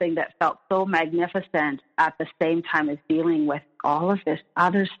accomplished something that felt so magnificent at the same time as dealing with all of this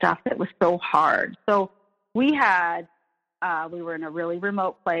other stuff that was so hard. So we were in a really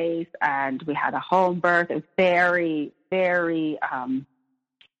remote place, and we had a home birth. It was very, very, I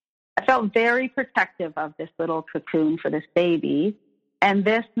felt very protective of this little cocoon for this baby. And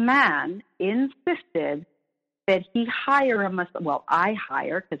this man insisted that he hire I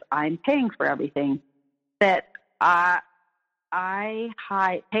hire, because I'm paying for everything, that I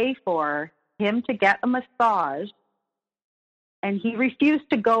pay for him to get a massage, and he refused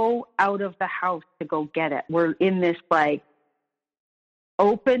to go out of the house to go get it. We're in this like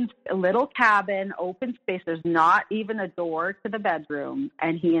open little cabin, open space. There's not even a door to the bedroom,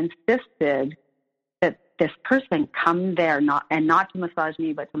 and he insisted that this person come there, not to massage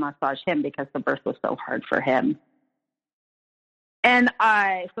me, but to massage him, because the birth was so hard for him. And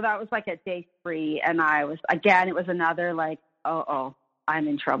so that was like at day 3, and it was another like, oh, I'm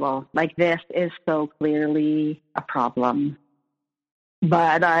in trouble. Like, this is so clearly a problem.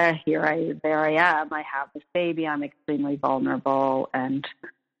 But there I am. I have this baby. I'm extremely vulnerable, and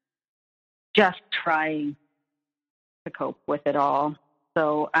just trying to cope with it all.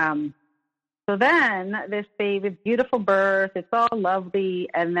 So then this baby, beautiful birth, it's all lovely.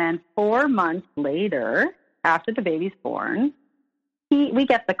 And then 4 months later, after the baby's born, we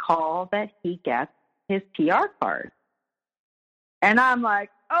get the call that he gets his PR card. And I'm like,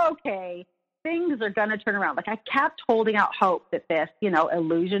 okay, things are going to turn around. Like, I kept holding out hope that this,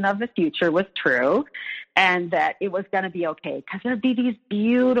 illusion of the future was true, and that it was going to be okay. Because there'd be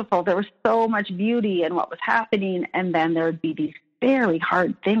there was so much beauty in what was happening. And then there would be these very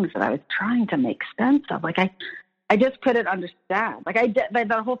hard things that I was trying to make sense of. Like, I just couldn't understand. Like,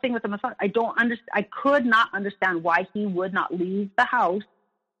 the whole thing with the massage, I could not understand why he would not leave the house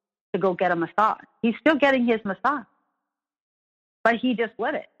to go get a massage. He's still getting his massage, but he just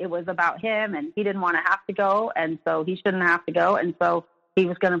wouldn't. It was about him, and he didn't want to have to go, and so he shouldn't have to go, and so he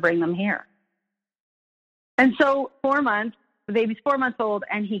was going to bring them here. And so 4 months, the baby's 4 months old,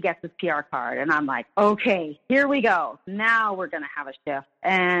 and he gets his PR card, and I'm like, okay, here we go. Now we're going to have a shift.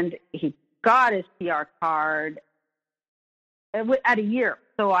 And he got his PR card at a year.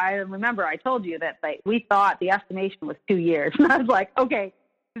 So I remember I told you that we thought the estimation was 2 years. And I was like, okay,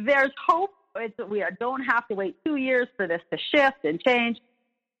 there's hope. We don't have to wait 2 years for this to shift and change.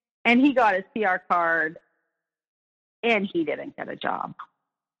 And he got his PR card, and he didn't get a job.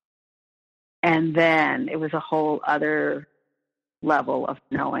 And then it was a whole other level of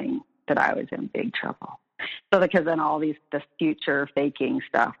knowing that I was in big trouble. So because then this future faking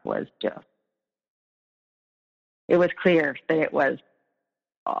stuff was just, it was clear that it wasn't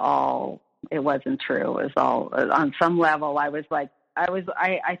true. It was all, on some level, I was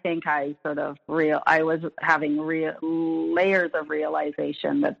having layers of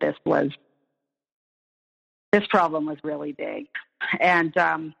realization that this problem was really big. And,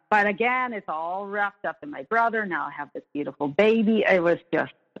 but again, it's all wrapped up in my brother. Now I have this beautiful baby. It was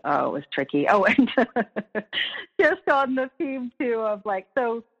just, it was tricky. Oh, and just on the theme too of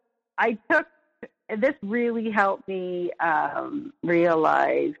so this really helped me,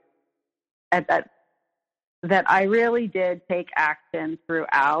 realize that I really did take action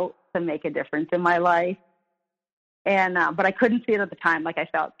throughout to make a difference in my life. And, but I couldn't see it at the time. Like I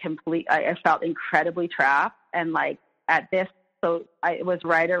felt I felt incredibly trapped. And like at this, it was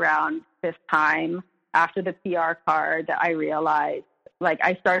right around this time after the PR card that I realized, like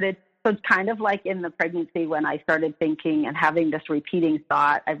I started, so it's kind of like in the pregnancy when I started thinking and having this repeating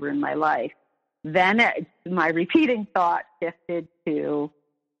thought, I've ruined my life. Then my repeating thought shifted to,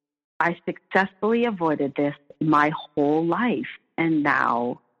 I successfully avoided this my whole life. And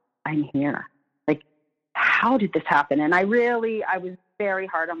now I'm here. Like, how did this happen? And I was very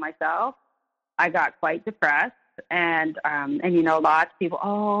hard on myself. I got quite depressed. And you know, lots of people,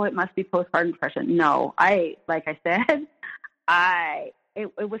 oh, it must be postpartum depression. No, like I said,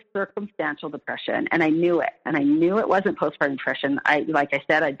 it was circumstantial depression, and I knew it. And I knew it wasn't postpartum depression. Like I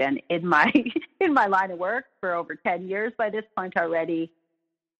said, I'd been in my line of work for over 10 years by this point already.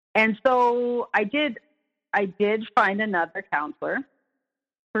 And so I did find another counselor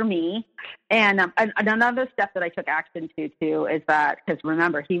for me. And another step that I took action to too is that, because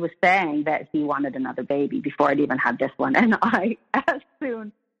remember, he was saying that he wanted another baby before I'd even had this one. And I, as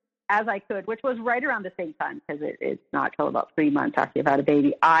soon as I could, which was right around the same time, because it's not till about 3 months after you've had a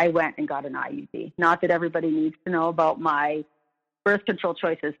baby, I went and got an IUD. Not that everybody needs to know about my birth control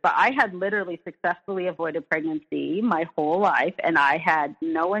choices, but I had literally successfully avoided pregnancy my whole life, and I had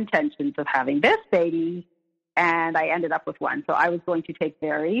no intentions of having this baby, and I ended up with one. So I was going to take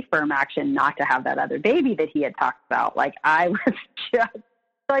very firm action not to have that other baby that he had talked about. Like I was so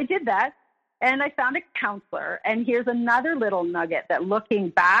I did that, and I found a counselor. And here's another little nugget that looking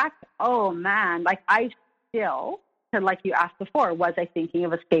back, oh man, like I still, like you asked before, was I thinking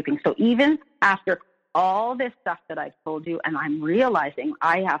of escaping? So even after all this stuff that I've told you, and I'm realizing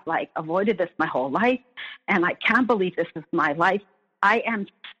I have like avoided this my whole life, and I can't believe this is my life, I am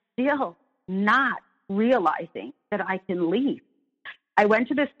still not realizing that I can leave. I went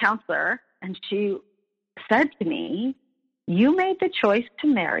to this counselor, and she said to me, you made the choice to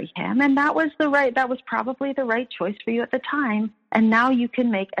marry him, and that was probably the right choice for you at the time, and now you can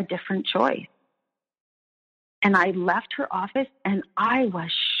make a different choice. And I left her office, and I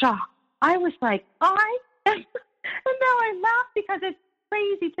was shocked. I was like, and now I laugh because it's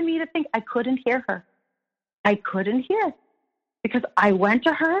crazy to me to think I couldn't hear her. I couldn't hear, because I went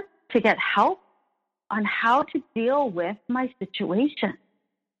to her to get help on how to deal with my situation.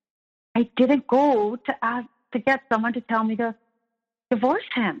 I didn't go to ask to get someone to tell me to divorce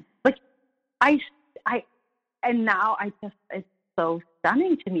him. Like and now it's so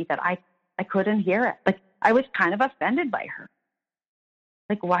stunning to me that I couldn't hear it. Like I was kind of offended by her.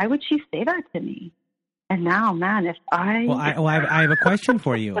 Like, why would she say that to me? And now, man, if I... Well, I have a question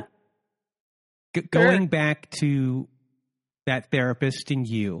for you. Going back to that therapist and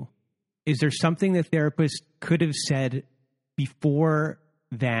you, is there something the therapist could have said before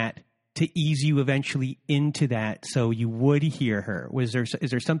that to ease you eventually into that so you would hear her? Is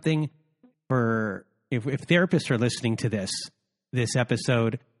there something for... If therapists are listening to this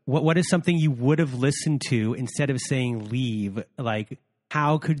episode, what is something you would have listened to instead of saying leave? Like...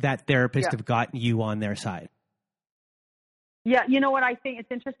 How could that therapist have gotten you on their side? Yeah, you know what? I think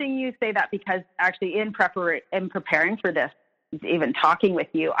it's interesting you say that, because actually in preparing for this, even talking with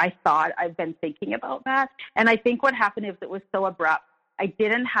you, I've been thinking about that. And I think what happened is it was so abrupt. I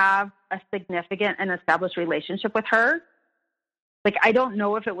didn't have a significant and established relationship with her. Like, I don't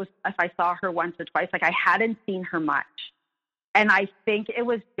know if I saw her once or twice. Like, I hadn't seen her much. And I think it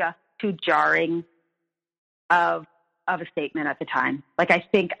was just too jarring of a statement at the time. Like, I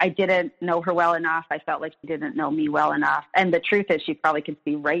think I didn't know her well enough. I felt like she didn't know me well enough. And the truth is she probably could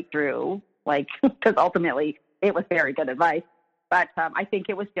see right through, like, because ultimately it was very good advice. But I think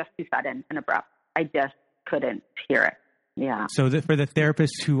it was just too sudden and abrupt. I just couldn't hear it. Yeah. So for the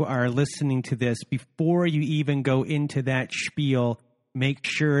therapists who are listening to this, before you even go into that spiel, make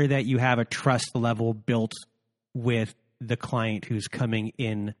sure that you have a trust level built with the client who's coming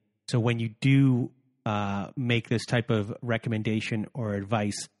in. So when you do make this type of recommendation or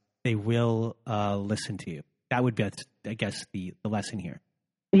advice, they will listen to you. That would be, I guess, the lesson here.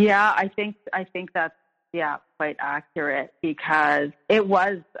 Yeah, I think that's quite accurate, because it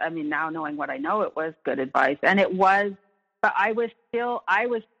was, I mean, now knowing what I know, it was good advice, and it was, but I was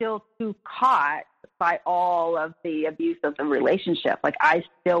still too caught by all of the abuse of the relationship. Like I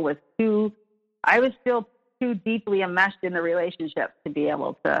was still too deeply enmeshed in the relationship to be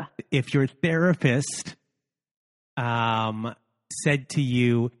able to. If your therapist said to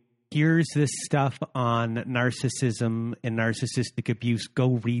you, here's this stuff on narcissism and narcissistic abuse,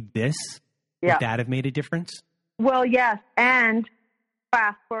 go read this, would that have made a difference? Well, yes. And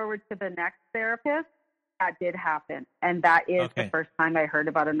fast forward to the next therapist, that did happen. And that is the first time I heard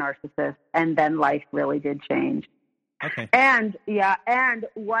about a narcissist. And then life really did change. Okay. And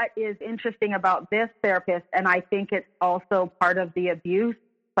what is interesting about this therapist, and I think it's also part of the abuse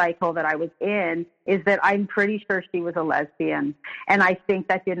cycle that I was in, is that I'm pretty sure she was a lesbian. And I think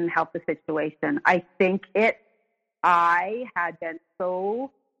that didn't help the situation. I think I had been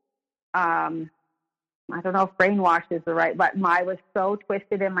so, I don't know if brainwashed is the right, but I was so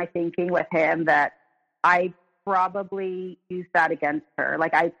twisted in my thinking with him that I probably used that against her.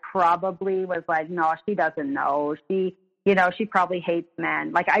 Like, I probably was like, no, she doesn't know. She probably hates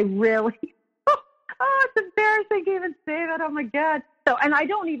men. Like, I really, it's embarrassing to even say that. Oh my God. So, and I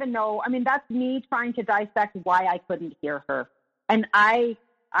don't even know. I mean, that's me trying to dissect why I couldn't hear her. And I,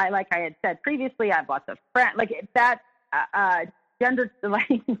 like I had said previously, I have lots of friends. Like, that, gender,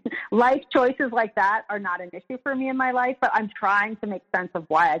 like, life choices like that are not an issue for me in my life, but I'm trying to make sense of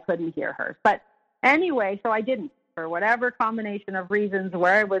why I couldn't hear her. But anyway, so I didn't, for whatever combination of reasons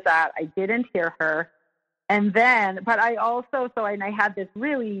where I was at, I didn't hear her. And then, but I also, and I had this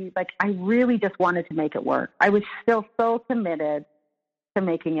really, like, I really just wanted to make it work. I was still so committed to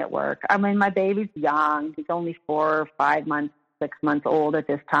making it work. I mean, my baby's young. He's only 4 or 5 months, 6 months old at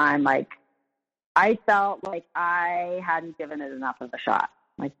this time. Like, I felt like I hadn't given it enough of a shot.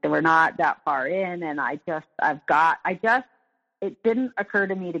 Like, they were not that far in, and it didn't occur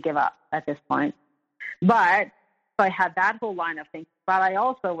to me to give up at this point. But so I had that whole line of things, but I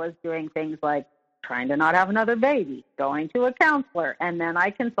also was doing things like trying to not have another baby, going to a counselor, and then I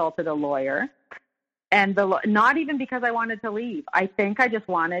consulted a lawyer. And not even because I wanted to leave. I think I just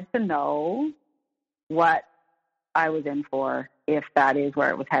wanted to know what I was in for, if that is where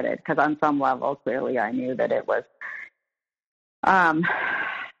it was headed. Because on some level, clearly I knew that it was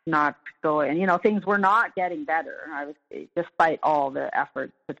not going. Things were not getting better. I was, despite all the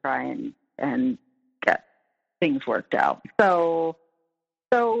efforts to try and get things worked out. So,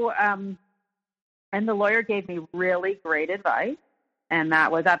 and the lawyer gave me really great advice. And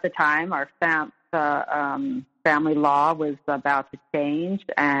that was, at the time, our family law was about to change.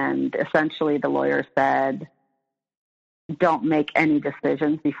 And essentially the lawyer said, don't make any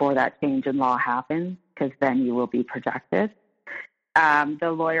decisions before that change in law happens, because then you will be protected.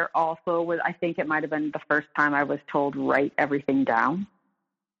 The lawyer also I think it might have been the first time I was told, write everything down.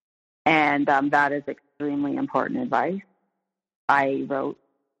 And that is extremely important advice. I wrote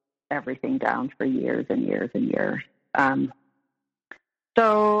everything down for years and years and years.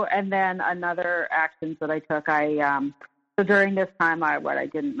 And then another actions that I took, so during this time, what I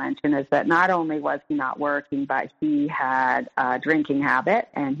didn't mention is that not only was he not working, but he had a drinking habit,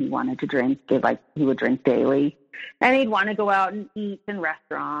 and he wanted to drink, he would drink daily, and he'd want to go out and eat in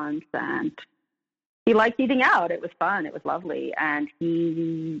restaurants, and he liked eating out. It was fun. It was lovely. And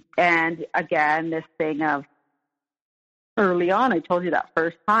again, this thing of, early on, I told you that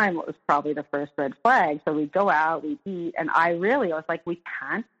first time, it was probably the first red flag. So we'd go out, we'd eat, and I was like, we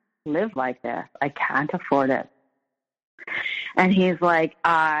can't live like this. I can't afford it. And he's like,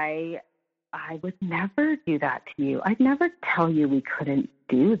 I would never do that to you. I'd never tell you we couldn't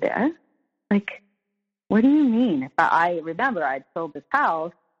do this. Like, what do you mean? But I remember I'd sold this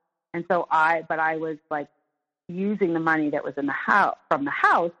house, and so I was like using the money that was in the house from the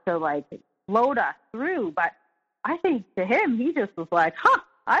house to like float us through. But I think to him, he just was like,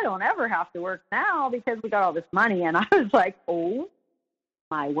 I don't ever have to work now because we got all this money. And I was like, oh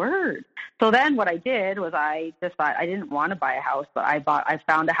my word. So then what I did was I decided I didn't want to buy a house, but I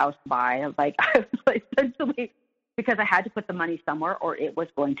found a house to buy. I was like, essentially, because I had to put the money somewhere or it was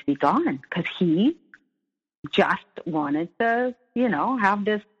going to be gone, because he just wanted to, have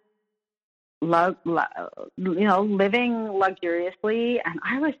this, living luxuriously. And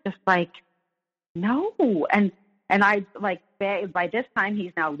I was just like, no. And I, like, by this time,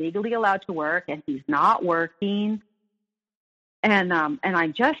 he's now legally allowed to work, and he's not working. And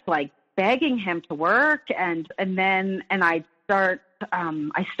I'm just like begging him to work. And I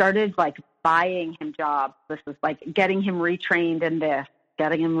started like buying him jobs. This was like getting him retrained in this,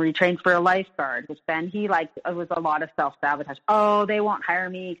 getting him retrained for a lifeguard, which then it was a lot of self-sabotage. Oh, they won't hire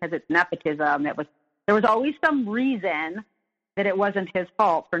me because it's nepotism. There was always some reason that it wasn't his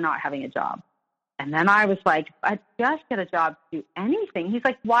fault for not having a job. And then I was like, I'd just get a job to do anything. He's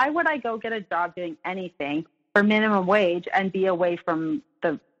like, why would I go get a job doing anything for minimum wage and be away from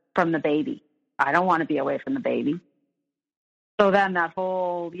the baby? I don't want to be away from the baby. So then that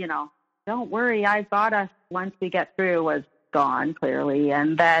whole, don't worry, I've got us once we get through was gone, clearly.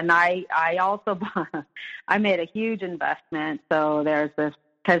 And then I also, I made a huge investment. So there's this,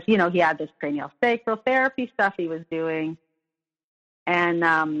 because, he had this cranial sacral therapy stuff he was doing.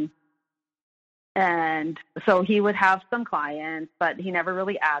 And so he would have some clients, but he never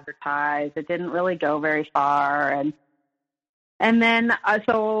really advertised. It didn't really go very far. And then,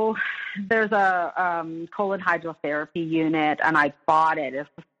 so there's a colon hydrotherapy unit, and I bought it. It's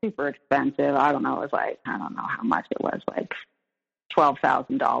super expensive. I don't know. It was like, I don't know how much it was, like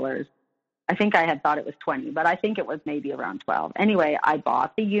 $12,000. I think I had thought it was 20, but I think it was maybe around 12. Anyway, I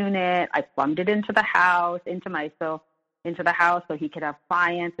bought the unit. I plumbed it into the house, into the house so he could have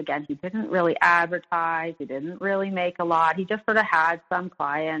clients. Again, he didn't really advertise. He didn't really make a lot. He just sort of had some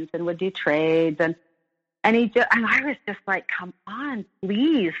clients and would do trades. And I was just like, come on,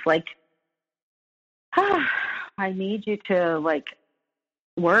 please. Like, I need you to like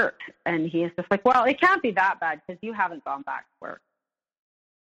work. And he's just like, well, it can't be that bad because you haven't gone back to work.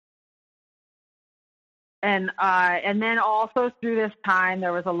 And then also through this time,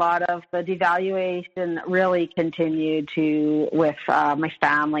 there was a lot of the devaluation really continued with my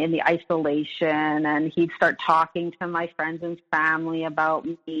family and the isolation. And he'd start talking to my friends and family about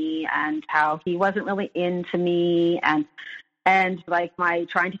me and how he wasn't really into me. And like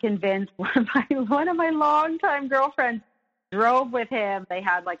trying to convince one of my longtime girlfriends drove with him. They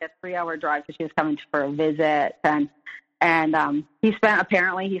had like a 3-hour drive because she was coming for a visit. And he spent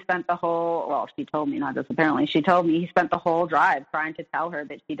the whole, well, she told me, not just apparently, she told me he spent the whole drive trying to tell her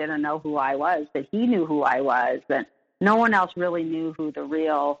that she didn't know who I was, that he knew who I was, that no one else really knew who the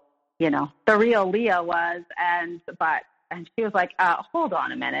real Leah was. And she was like, hold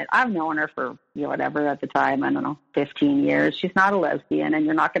on a minute. I've known her for, whatever at the time, I don't know, 15 years. She's not a lesbian, and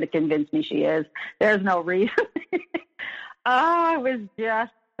you're not going to convince me she is. There's no reason. It was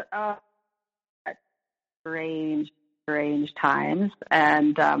just strange times,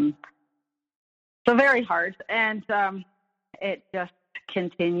 and so very hard, and it just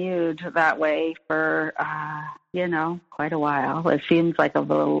continued that way for quite a while. It seems like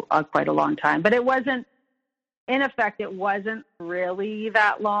quite a long time, but it wasn't. In effect, it wasn't really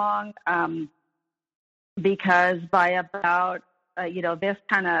that long, because by about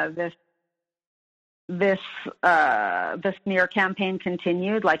this smear campaign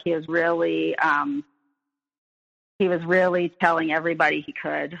continued. Like he was really telling everybody he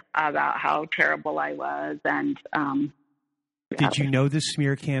could about how terrible I was. And did you know this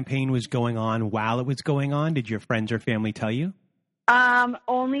smear campaign was going on while it was going on? Did your friends or family tell you?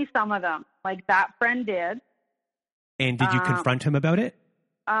 Only some of them. Like that friend did. And did you confront him about it?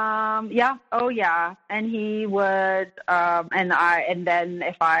 Yeah. Oh, yeah. And he would, and then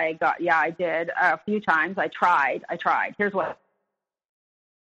if I got, I did a few times. I tried. Here's what.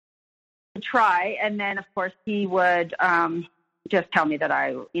 Try, and then of course he would just tell me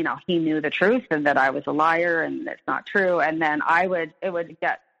that he knew the truth and that I was a liar and it's not true. And then it would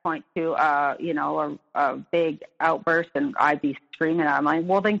get point to a big outburst, and I'd be screaming at him like,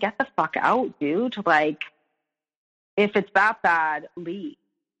 well, then get the fuck out, dude. Like, if it's that bad, leave.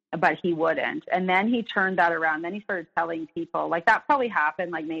 But he wouldn't. And then he turned that around. Then he started telling people, like, that probably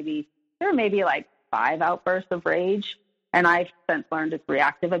happened, like there were maybe like 5 outbursts of rage. And I've since learned it's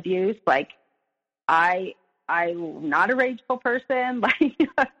reactive abuse. Like, I'm not a rageful person, like,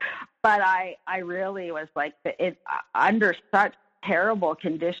 but I really was like under such terrible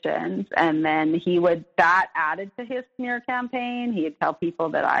conditions. And then that added to his smear campaign. He'd tell people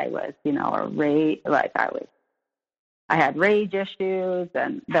that I was, I had rage issues,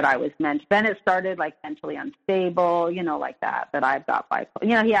 and that I was then it started like mentally unstable, like that I've got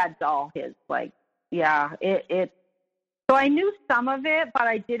bipolar. He had all his so I knew some of it, but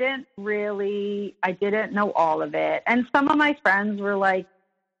I didn't know all of it. And some of my friends were like,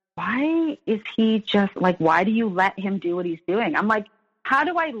 why is he just like, why do you let him do what he's doing? I'm like, how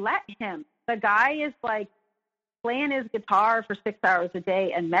do I let him? The guy is like playing his guitar for 6 hours a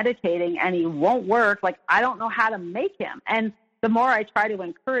day and meditating, and he won't work. Like, I don't know how to make him. And the more I try to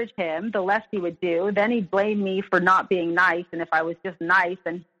encourage him, the less he would do. Then he'd blame me for not being nice. And if I was just nice,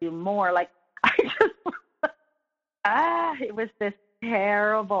 then he'd do more. Like, it was this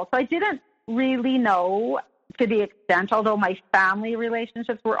terrible. So I didn't really know to the extent, although my family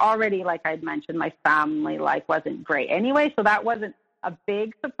relationships were already, like I'd mentioned, my family life wasn't great anyway. So that wasn't a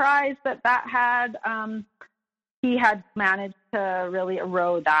big surprise that had, he had managed to really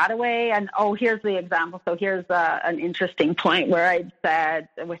erode that away. And, here's the example. So here's an interesting point where I'd said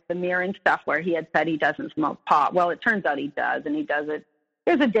with the mirroring stuff where he had said he doesn't smoke pot. Well, it turns out he does, and he does it.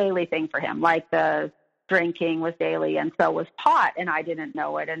 There's a daily thing for him, like the drinking was daily, and so was pot, and I didn't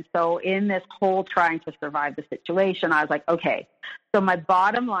know it. And so in this whole trying to survive the situation, I was like, okay, so my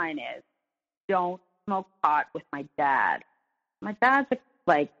bottom line is don't smoke pot with my dad. My dad's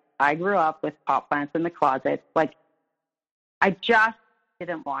like, I grew up with pot plants in the closet. Like, I just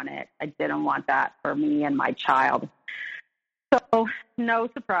didn't want it. I didn't want that for me and my child. So no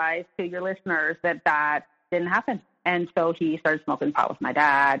surprise to your listeners that didn't happen. And so he started smoking pot with my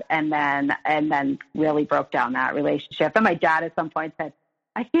dad, and then really broke down that relationship. And my dad at some point said,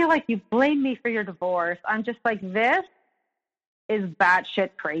 I feel like you blame me for your divorce. I'm just like, this is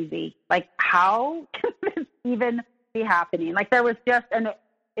batshit crazy. Like, how can this even be happening? Like, there was just, and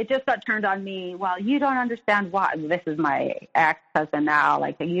it just got turned on me. Well, you don't understand why. This is my ex-husband now.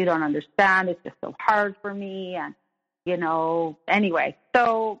 Like, you don't understand. It's just so hard for me. And, you know, anyway,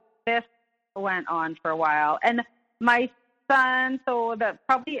 so this went on for a while. And my son,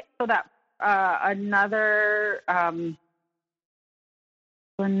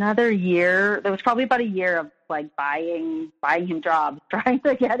 another year, there was probably about a year of like buying him jobs, trying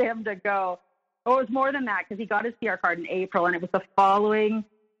to get him to go. Oh, it was more than that, because he got his PR card in April, and it was by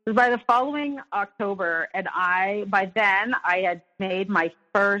the following October, and by then I had made my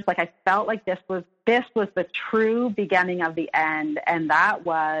first, like, I felt like this was the true beginning of the end. And that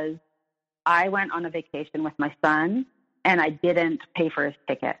was, I went on a vacation with my son, and I didn't pay for his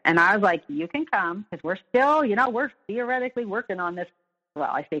ticket. And I was like, you can come, because we're still, we're theoretically working on this. Well,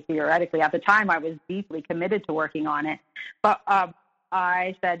 I say theoretically. At the time, I was deeply committed to working on it. But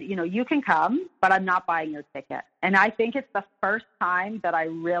I said, you can come, but I'm not buying your ticket. And I think it's the first time that I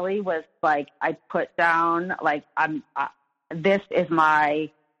really was like, I put down, like, this is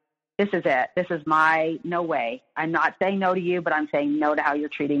it. This is my, no way. I'm not saying no to you, but I'm saying no to how you're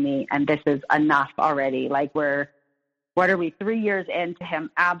treating me. And this is enough already. Like, what are we, 3 years into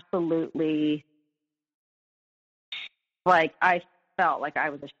him? Absolutely. Like, I felt like I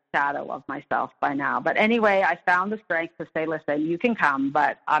was a shadow of myself by now. But anyway, I found the strength to say, listen, you can come,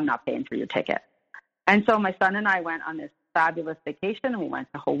 but I'm not paying for your ticket. And so my son and I went on this fabulous vacation. We went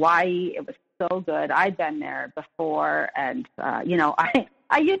to Hawaii. It was so good. I'd been there before. And,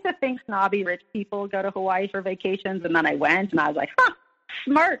 I used to think snobby rich people go to Hawaii for vacations. And then I went and I was like,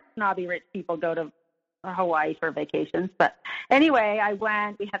 smart snobby rich people go to Hawaii for vacations. But anyway, I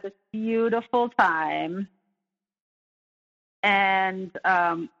went. We had this beautiful time. And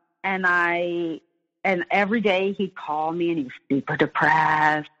every day he'd call me, and he was super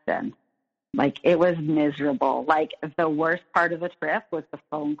depressed, and like, it was miserable. Like, the worst part of the trip was the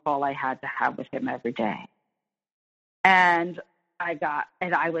phone call I had to have with him every day. And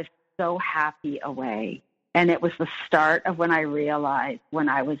I was so happy away. And it was the start of when I realized when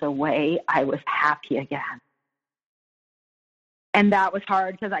I was away, I was happy again. And that was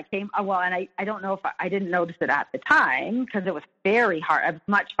hard, because I came, and I don't know if I didn't notice it at the time, because it was very hard. As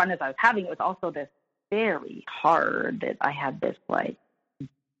much fun as I was having, it was also this very hard that I had this like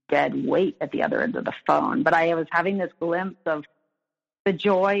dead weight at the other end of the phone. But I was having this glimpse of the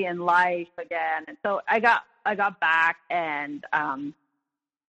joy in life again. And so I got back, and I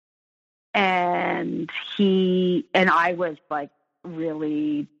was like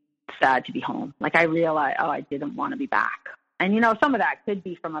really sad to be home. Like, I realized, I didn't want to be back. And, some of that could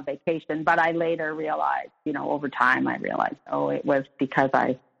be from a vacation, but I later realized, over time, I realized, it was because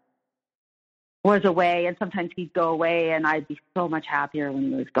I was away, and sometimes he'd go away and I'd be so much happier when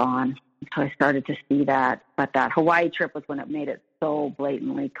he was gone. So I started to see that. But that Hawaii trip was when it made it so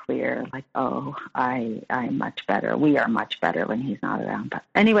blatantly clear, like, I'm much better. We are much better when he's not around. But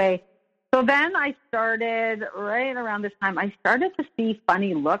anyway, so then I started, right around this time, I started to see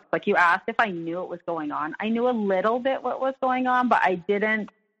funny looks. Like, you asked if I knew what was going on. I knew a little bit what was going on, but I didn't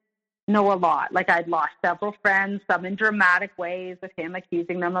know a lot. Like, I'd lost several friends, some in dramatic ways, with him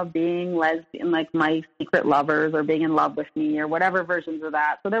accusing them of being lesbian, like my secret lovers, or being in love with me, or whatever versions of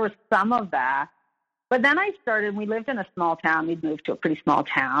that. So there was some of that. But then we lived in a small town. We'd moved to a pretty small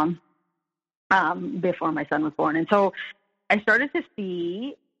town before my son was born. And so I started to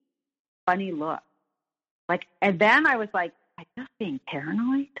see funny look. Like, and then I was like, am I just being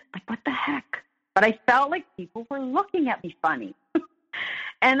paranoid? Like, what the heck? But I felt like people were looking at me funny.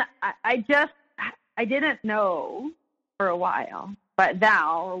 And I didn't know for a while. But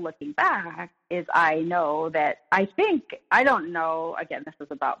now, looking back, I know that I don't know, again, this is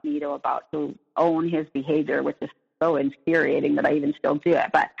about me to own his behavior, which is so infuriating that I even still do it.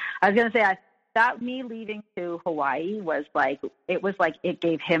 But I was going to say, that me leaving to Hawaii was like it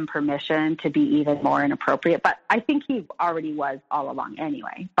gave him permission to be even more inappropriate. But I think he already was all along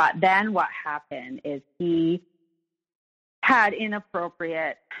anyway. But then what happened is he had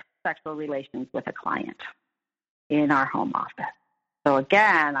inappropriate sexual relations with a client in our home office. So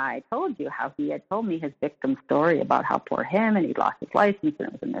again, I told you how he had told me his victim story about how poor him, and he'd lost his license, and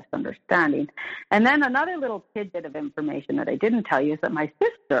it was a misunderstanding. And then another little tidbit of information that I didn't tell you is that my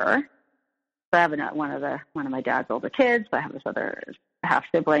sister, so I have one of my dad's older kids. So I have this other half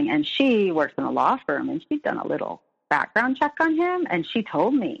sibling, and she works in a law firm, and she'd done a little background check on him, and she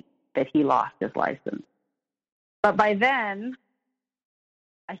told me that he lost his license. But by then,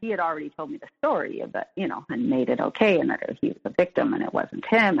 he had already told me the story of that, and made it okay, and that he was the victim and it wasn't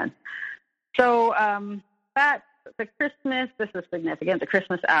him. And so that the Christmas, this is significant. The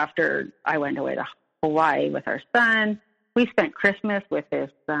Christmas after I went away to Hawaii with our son, we spent Christmas with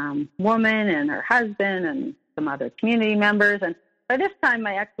this woman and her husband and some other community members. And by this time,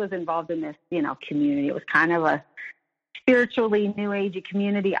 my ex was involved in this, community. It was kind of a spiritually new agey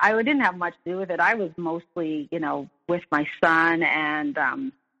community. I didn't have much to do with it. I was mostly, with my son.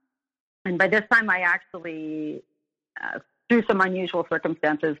 And by this time, I actually, through some unusual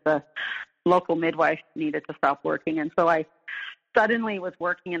circumstances, the local midwife needed to stop working. And so I suddenly was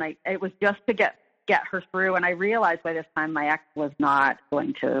working, and it was just to get her through. And I realized by this time my ex was not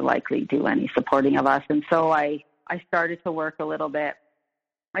going to likely do any supporting of us. And so I started to work a little bit,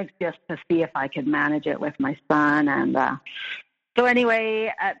 like just to see if I could manage it with my son. And so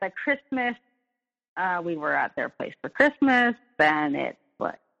anyway, at the Christmas, we were at their place for Christmas. Then it's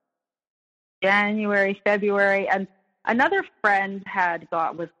January, February, and another friend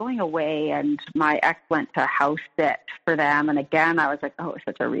was going away, and my ex went to house sit for them. And again, I was like, oh, it's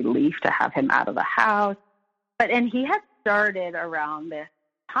such a relief to have him out of the house. And he had started around this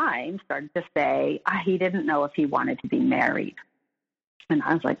time, started to say he didn't know if he wanted to be married. And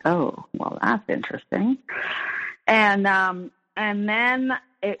I was like, oh, well, that's interesting. And then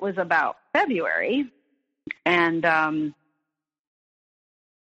it was about February, and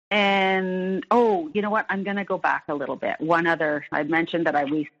you know what? I'm going to go back a little bit. I mentioned that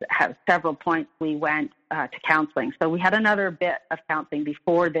we have several points we went to counseling. So we had another bit of counseling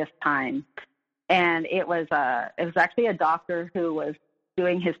before this time. And it was actually a doctor who was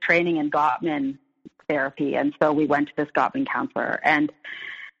doing his training in Gottman therapy. And so we went to this Gottman counselor, and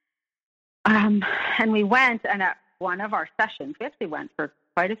we went, and at one of our sessions, we actually went for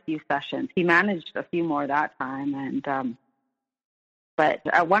quite a few sessions. He managed a few more that time. And, but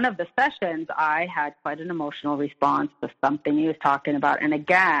at one of the sessions, I had quite an emotional response to something he was talking about. And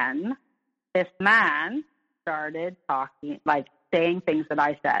again, this man started talking, saying things that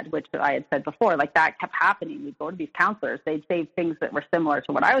I said, which I had said before. That kept happening. We'd go to these counselors. They'd say things that were similar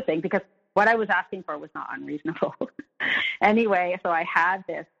to what I was saying, because what I was asking for was not unreasonable. Anyway, so I had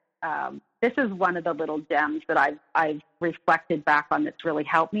this. This is one of the little gems that I've reflected back on that's really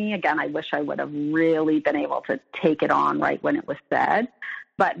helped me. Again, I wish I would have really been able to take it on right when it was said.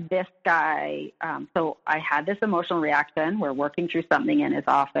 But this guy, so I had this emotional reaction. We're working through something in his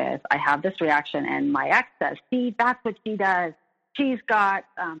office. I have this reaction, and my ex says, see, that's what she does. She's got,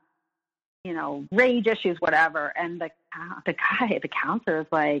 rage issues, whatever. And the guy, the counselor, is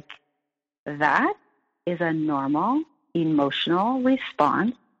like, that is a normal emotional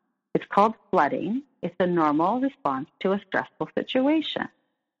response. It's called flooding. It's a normal response to a stressful situation.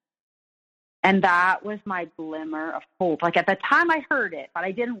 And that was my glimmer of hope. At the time I heard it, but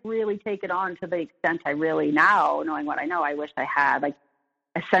I didn't really take it on to the extent I really now, knowing what I know, I wish I had.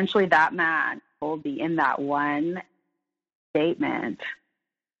 Essentially that man told me in that one statement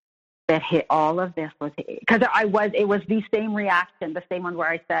that hit all of this was, because it was the same reaction, the same one where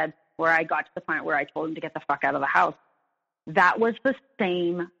I got to the point where I told him to get the fuck out of the house. That was the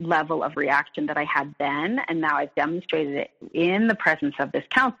same level of reaction that I had then, and now I've demonstrated it in the presence of this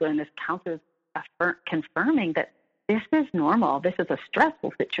counselor, and this counselor is confirming that this is normal. This is a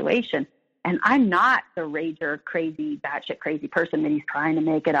stressful situation, and I'm not the rager, crazy, batshit crazy person that he's trying to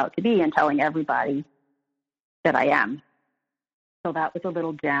make it out to be and telling everybody that I am. So that was a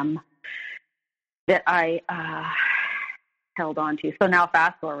little gem that I held on to. So now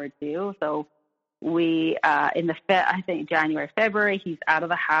fast forward to, we, I think January, February, he's out of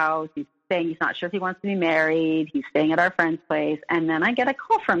the house. He's saying he's not sure if he wants to be married. He's staying at our friend's place. And then I get a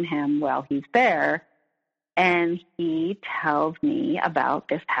call from him while he's there. And he tells me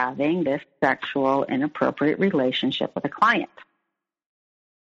about having this sexual inappropriate relationship with a client.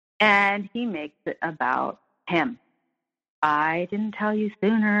 And he makes it about him. I didn't tell you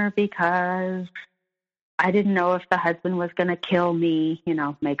sooner because I didn't know if the husband was going to kill me,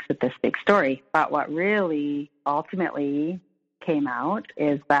 makes it this big story. But what really ultimately came out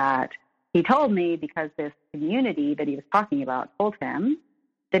is that he told me, because this community that he was talking about told him,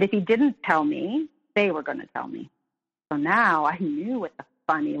 that if he didn't tell me, they were going to tell me. So now I knew what the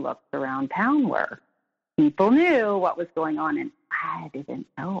funny looks around town were. People knew what was going on, and I didn't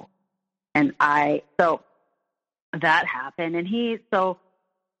know. And so that happened. And it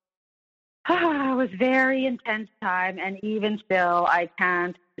was very intense time, and even still, I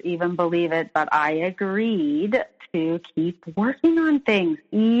can't even believe it, but I agreed to keep working on things,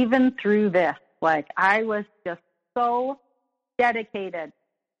 even through this. I was just so dedicated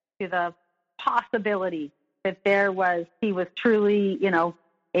to the possibility that he was truly,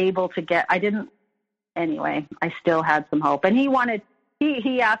 able to get, anyway, I still had some hope. And he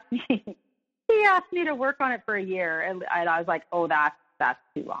asked me to work on it for a year. And I was like, oh, that's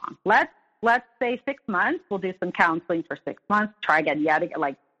too long. Let's say 6 months. We'll do some counseling for 6 months. Try again.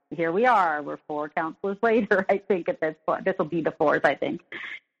 Like, here we are. We're 4 counselors later, I think, at this point. This will be the 4th, I think.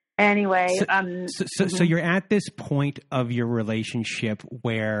 Anyway. So you're at this point of your relationship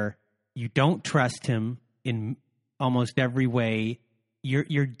where you don't trust him in almost every way.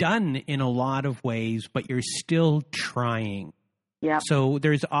 You're done in a lot of ways, but you're still trying. Yeah. So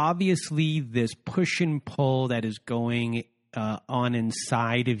there's obviously this push and pull that is going on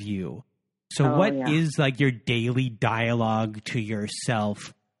inside of you. So what is like your daily dialogue to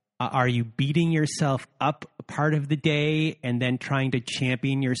yourself? Are you beating yourself up part of the day and then trying to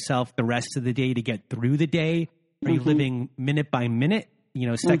champion yourself the rest of the day to get through the day? Are you living minute by minute,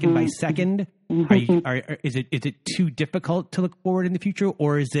 second by second? Is it too difficult to look forward in the future,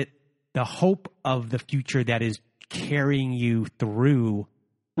 or is it the hope of the future that is carrying you through,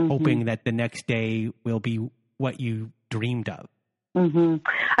 hoping that the next day will be what you dreamed of?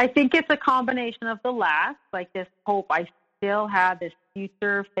 I think it's a combination of the last, like this hope. I still had this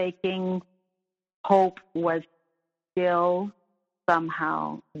future faking hope was still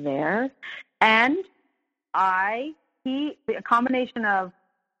somehow there. And a combination of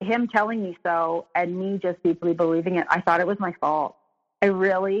him telling me so and me just deeply believing it, I thought it was my fault. I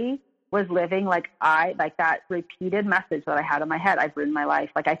really was living like that repeated message that I had in my head. I've ruined my life.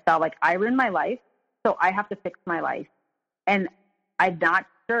 Like I felt like I ruined my life, so I have to fix my life. And I'm not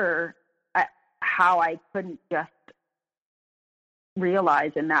sure how I couldn't just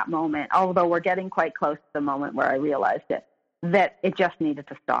realize in that moment, although we're getting quite close to the moment where I realized it, that it just needed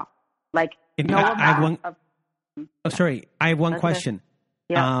to stop. Like, I have one question.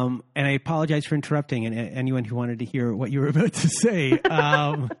 Yeah. And I apologize for interrupting anyone who wanted to hear what you were about to say.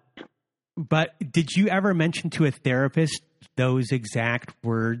 But did you ever mention to a therapist those exact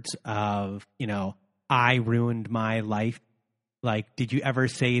words of, I ruined my life? Like, did you ever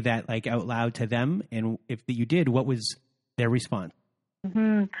say that like out loud to them? And if you did, what was their response?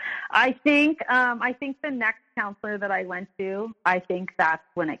 I think the next counselor that I went to, I think that's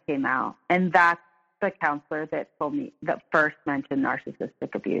when it came out. And that's the counselor that told me that first mentioned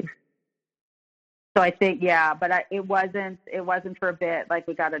narcissistic abuse. So I think, but it wasn't for a bit. Like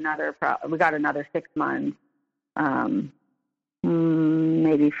we got another 6 months,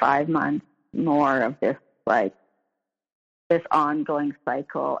 maybe 5 months more of this, like this ongoing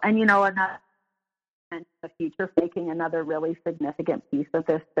cycle. And the future faking, another really significant piece of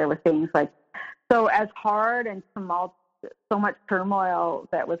this. There were things like, so as hard and so much turmoil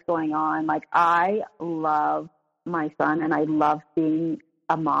that was going on, like I love my son and I love being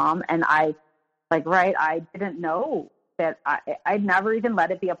a mom, and I didn't know that I'd never even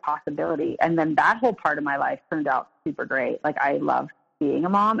let it be a possibility. And then that whole part of my life turned out super great. Like I loved being a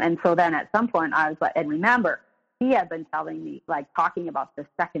mom. And so then at some point I was like, and remember, he had been telling me, like talking about the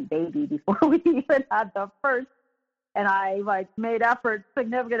second baby before we even had the first. And I made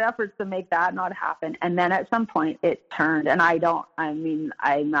significant efforts to make that not happen. And then at some point it turned, and it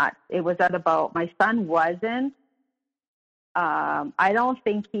was at about, my son wasn't, I don't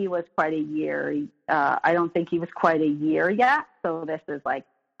think he was quite a year. I don't think he was quite a year yet. So this is like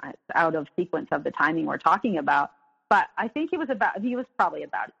out of sequence of the timing we're talking about. But I think he was probably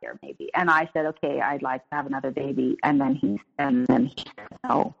about a year maybe. And I said, okay, I'd like to have another baby. And then he said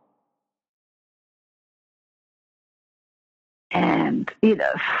no. And,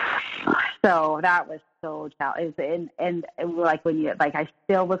 so that was so challenging. And like when I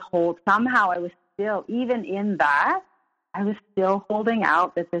still was somehow I was still, even in that, I was still holding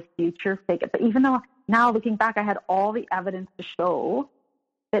out that this future fake, but even though now looking back, I had all the evidence to show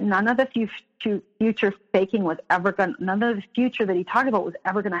that none of the future faking was ever none of the future that he talked about was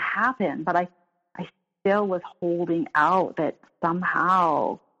ever going to happen. But I still was holding out that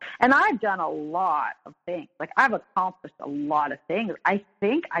somehow, and I've done a lot of things. Like I've accomplished a lot of things. I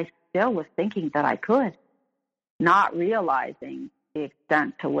think I still was thinking that I could, not realizing the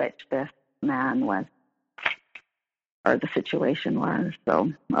extent to which this man was, or the situation was.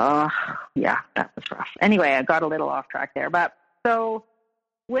 So, that was rough. Anyway, I got a little off track there. But so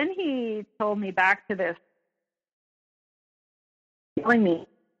when he told me back to this, telling me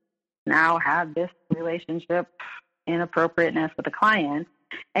now have this relationship inappropriateness with a client,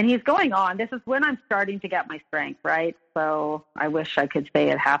 and he's going on, this is when I'm starting to get my strength, right? So I wish I could say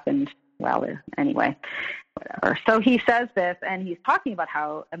it happened. Well, anyway, whatever. So he says this, and he's talking about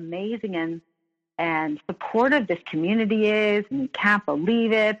how amazing and supportive this community is, and you can't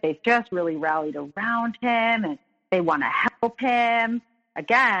believe it. They've just really rallied around him, and they want to help him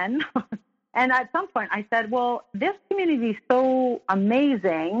again. And at some point I said, well, this community is so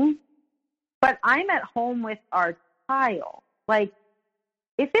amazing, but I'm at home with our child. Like,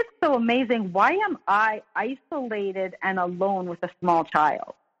 if it's so amazing, why am I isolated and alone with a small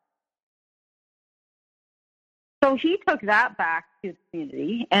child? So he took that back to the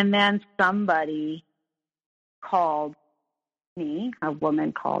community, and then somebody called me, a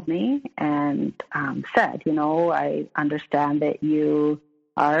woman called me and said, I understand that you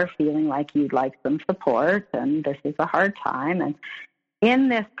are feeling like you'd like some support, and this is a hard time. And in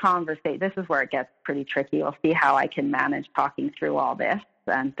this conversation, this is where it gets pretty tricky. We'll see how I can manage talking through all this.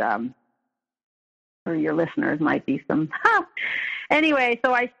 And for your listeners might be some, Anyway,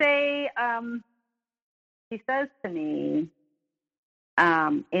 so I say, she says to me,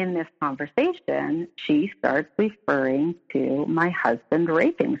 in this conversation, she starts referring to my husband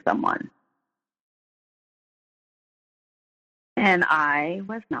raping someone. And I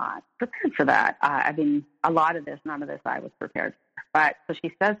was not prepared for that. I mean, none of this I was prepared for. But so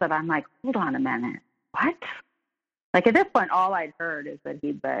she says that, I'm like, hold on a minute. What? Like, at this point, all I'd heard is that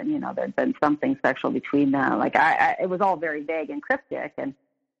he'd been, there'd been something sexual between them. Like, it was all very vague and cryptic. And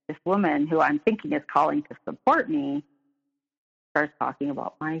this woman, who I'm thinking is calling to support me, starts talking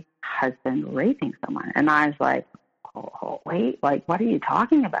about my husband raping someone. And I was like, oh, wait, like, what are you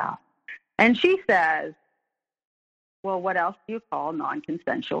talking about? And she says, well, what else do you call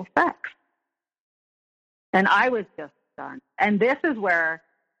non-consensual sex? And I was just stunned. And this is where,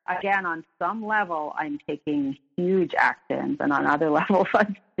 again, on some level, I'm taking huge actions, and on other levels,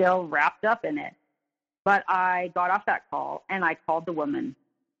 I'm still wrapped up in it. But I got off that call, and I called the woman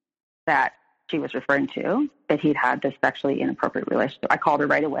that she was referring to, that he'd had this sexually inappropriate relationship. I called her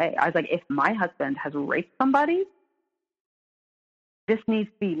right away. I was like, if my husband has raped somebody, this needs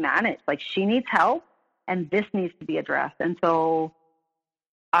to be managed. Like, she needs help, and this needs to be addressed. And so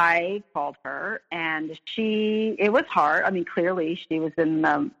I called her, and it was hard. I mean, clearly she was in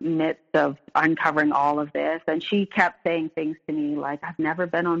the midst of uncovering all of this, and she kept saying things to me like, I've never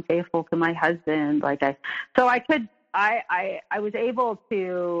been unfaithful to my husband. I was able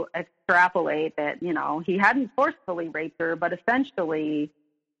to extrapolate that, he hadn't forcefully raped her, but essentially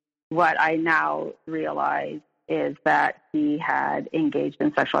what I now realize is that he had engaged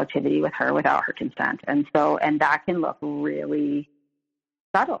in sexual activity with her without her consent. And that can look really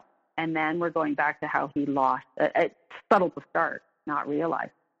subtle. And then we're going back to how he lost, it's subtle to start, not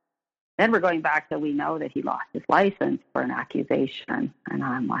realized. Then we're going back to, we know that he lost his license for an accusation. And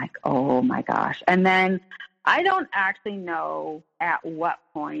I'm like, oh my gosh. And then I don't actually know at what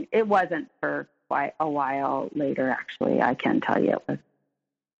point. It wasn't for quite a while later, actually. I can tell you it was.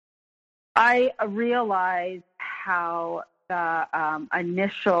 I realized how the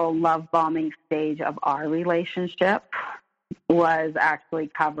initial love bombing stage of our relationship was actually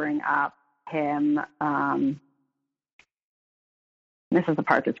covering up him. This is the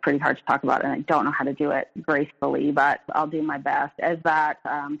part that's pretty hard to talk about, and I don't know how to do it gracefully, but I'll do my best. Is that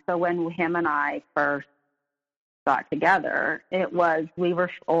so when him and I first got together, we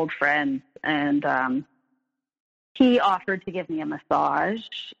were old friends, and he offered to give me a massage,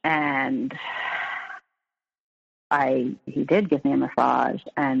 and he did give me a massage,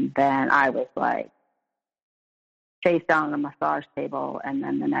 and then I was like face down on the massage table, and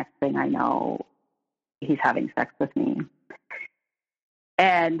then the next thing I know, he's having sex with me.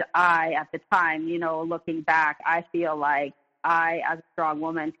 And I, at the time, looking back, I feel like I, as a strong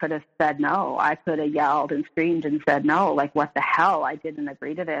woman, could have said no. I could have yelled and screamed and said no, like, what the hell? I didn't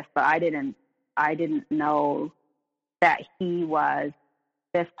agree to this, but I didn't know that he was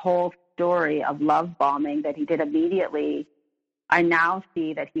this whole story of love bombing that he did immediately. I now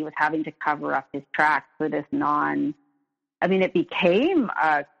see that he was having to cover up his tracks for this it became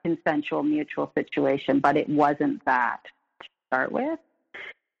a consensual mutual situation, but it wasn't that to start with.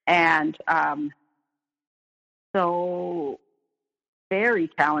 And so very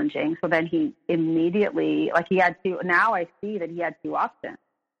challenging. So then he immediately, now I see that he had two options.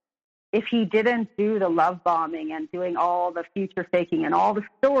 If he didn't do the love bombing and doing all the future faking and all the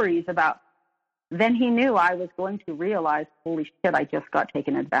stories about, then he knew I was going to realize, holy shit, I just got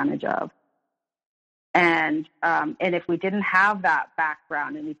taken advantage of. And if we didn't have that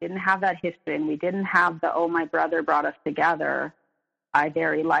background, and we didn't have that history, and we didn't have my brother brought us together, I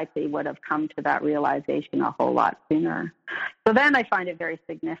very likely would have come to that realization a whole lot sooner. So then I find it very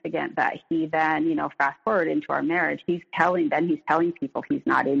significant that he then, fast forward into our marriage, he's telling people he's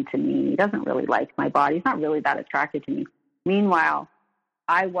not into me. He doesn't really like my body. He's not really that attracted to me. Meanwhile,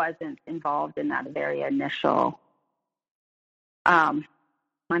 I wasn't involved in that very initial. I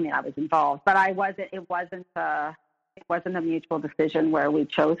was involved, but I wasn't. It wasn't a mutual decision where we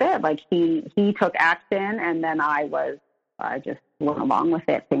chose it. Like he took action, and then I just went along with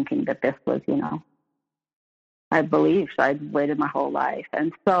it, thinking that this was, I believed. I'd waited my whole life,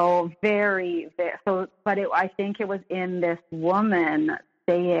 and so I think it was in this woman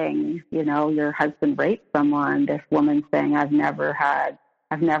saying, your husband raped someone. This woman saying, I've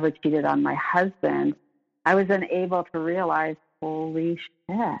never cheated on my husband. I was then able to realize, holy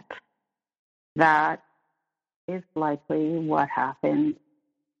shit, that is likely what happened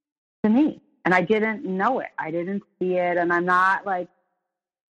to me. And I didn't know it. I didn't see it. And I'm not like,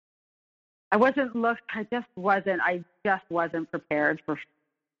 I just wasn't prepared for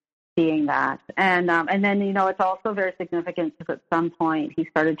seeing that. And then, it's also very significant because at some point he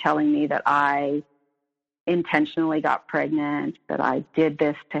started telling me that I intentionally got pregnant, that I did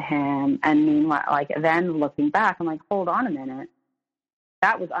this to him. And meanwhile, then looking back, I'm like, hold on a minute.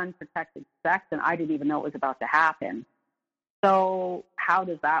 That was unprotected sex, and I didn't even know it was about to happen. So how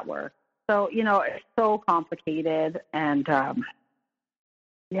does that work? So, it's so complicated. And,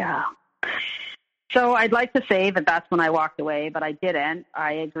 yeah. So I'd like to say that that's when I walked away, but I didn't.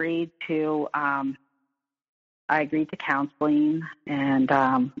 I agreed to counseling,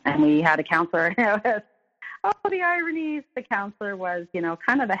 and we had a counselor. The ironies. The counselor was,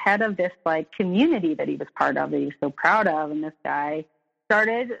 kind of the head of this community that he was part of, that he was so proud of. And this guy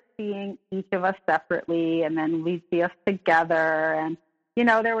started seeing each of us separately, and then we'd see us together. And,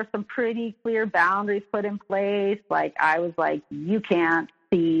 there were some pretty clear boundaries put in place. Like, I was like, you can't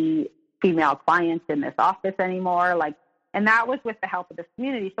see female clients in this office anymore. And that was with the help of this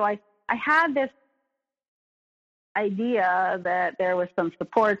community. So I had this idea that there was some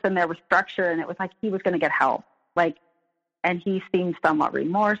supports and there was structure, and it was like he was going to get help. And he seemed somewhat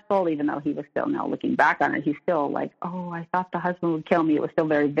remorseful, even though he was still, now looking back on it, he's still like, oh, I thought the husband would kill me. It was still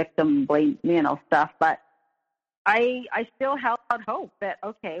very victim blame, stuff. But I still held out hope that,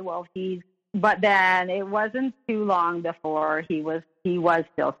 okay, well, but then it wasn't too long before he was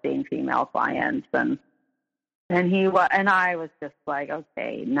still seeing female clients, and I was just like,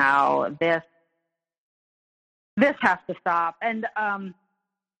 okay, now this has to stop. And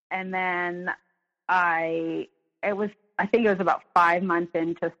then I think it was about 5 months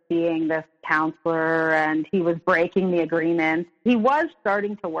into seeing this counselor, and he was breaking the agreement. He was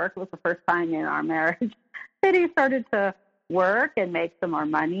starting to work. It was the first time in our marriage that he started to work and make some more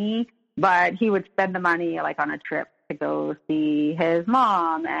money, but he would spend the money on a trip to go see his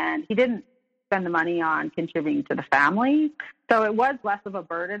mom, and he didn't spend the money on contributing to the family. So it was less of a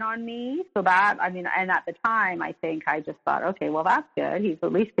burden on me. So that, and at the time, I think I just thought, okay, well, that's good. He's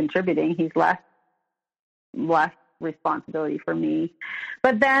at least contributing. He's less responsibility for me.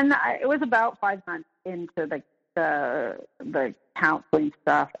 But then it was about 5 months into the counseling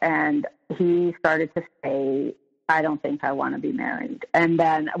stuff, and he started to say, I don't think I want to be married. And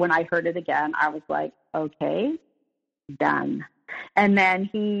then when I heard it again, I was like, okay, done. And then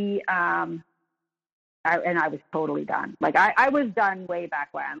I was totally done. I was done way back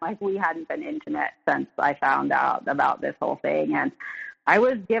when. We hadn't been intimate since I found out about this whole thing. And I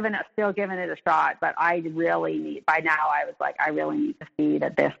was still giving it a shot, but by now I was like, I really need to see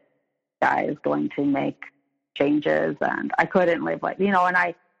that this guy is going to make changes, and I couldn't live and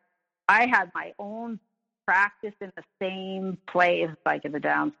I had my own practice in the same place, in the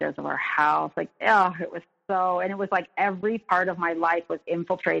downstairs of our house. It was so, and it was every part of my life was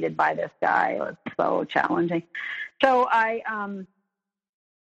infiltrated by this guy. It was so challenging. So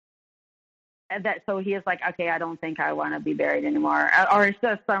so he is like, okay, I don't think I want to be married anymore, or it's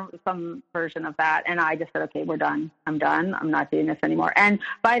just some version of that. And I just said, okay, we're done. I'm done. I'm not doing this anymore. And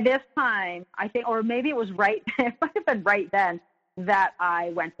by this time, I think, or maybe it was it might have been right then, that I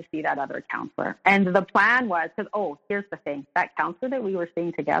went to see that other counselor. And the plan was, because, here's the thing, that counselor that we were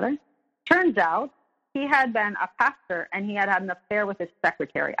seeing together, turns out he had been a pastor, and he had an affair with his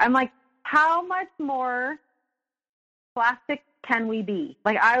secretary. I'm like, how much more plastic can we be?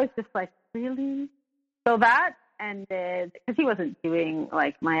 I was just like, really? So that ended, because he wasn't doing,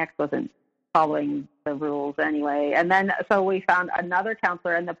 my ex wasn't following the rules anyway. And then, so we found another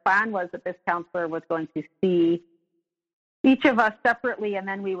counselor, and the plan was that this counselor was going to see each of us separately, and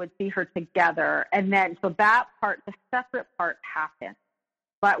then we would see her together. And then, so that part, the separate part happened.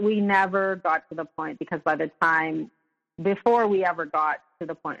 But we never got to the point, because by the time, before we ever got to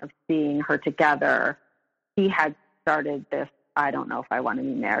the point of seeing her together, he had started this, I don't know if I want to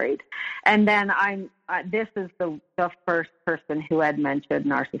be married. And then this is the first person who had mentioned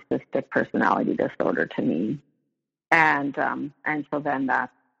narcissistic personality disorder to me. And so then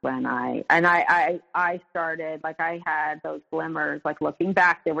that's when I started, like, I had those glimmers, like, looking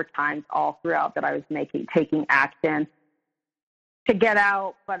back, there were times all throughout that I was taking action to get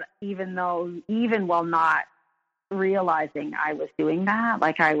out. But even while not realizing I was doing that,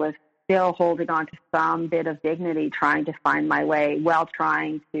 like, I was still holding on to some bit of dignity, trying to find my way while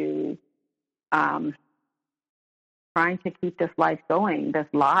trying to keep this life going, this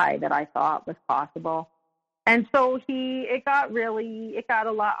lie that I thought was possible. And so it got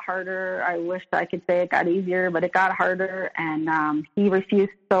a lot harder. I wish I could say it got easier, but it got harder. And he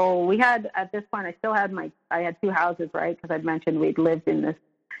refused. So we had, at this point, I had two houses, right? Because I'd mentioned we'd lived in this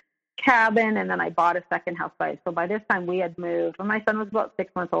cabin, and then I bought a second house. So by this time we had moved. When my son was about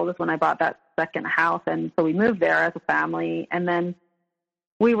 6 months old is when I bought that second house. And so we moved there as a family. And then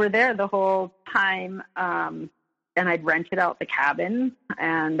we were there the whole time. And I'd rented out the cabin.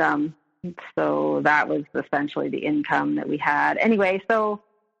 And so that was essentially the income that we had. Anyway, so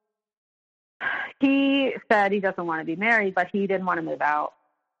he said he doesn't want to be married, but he didn't want to move out.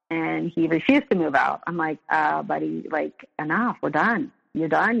 And he refused to move out. I'm like, buddy, like, enough. We're done. You're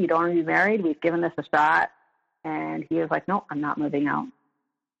done. You don't want to be married. We've given this a shot. And he was like, no, I'm not moving out.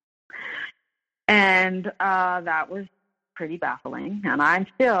 And that was pretty baffling. And I'm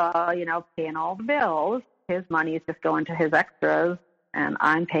still, paying all the bills. His money is just going to his extras, and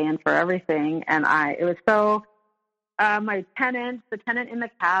I'm paying for everything. And it was so, the tenant in the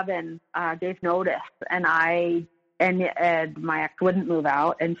cabin gave notice, and my ex wouldn't move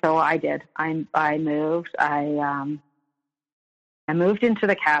out. And so I did. I moved. I moved into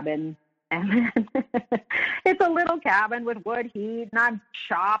the cabin, and it's a little cabin with wood heat, and I'm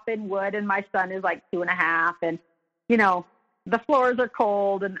chopping wood, and my son is like 2.5, and, the floors are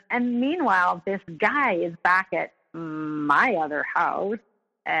cold. And meanwhile, this guy is back at my other house,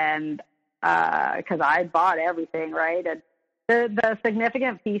 and because I bought everything, right? And the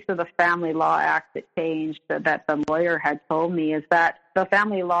significant piece of the Family Law Act that changed that the lawyer had told me is that the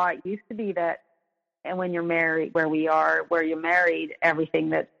family law, it used to be that, and when you're married, where you're married,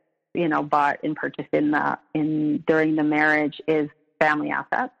 everything that's bought and purchased during the marriage is family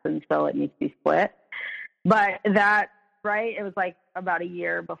assets, and so it needs to be split. But that, right, it was like about a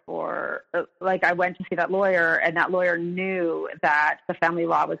year before, like, I went to see that lawyer, and that lawyer knew that the family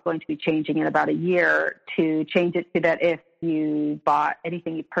law was going to be changing in about a year to change it to that if you bought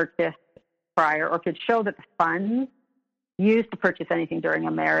anything you purchased prior, or could show that the funds used to purchase anything during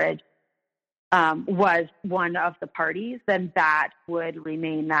a marriage was one of the parties, then that would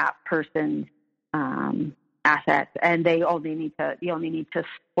remain that person's assets, and you only need to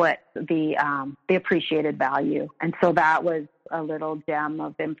split the appreciated value. And so that was a little gem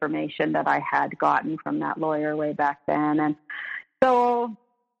of information that I had gotten from that lawyer way back then. And so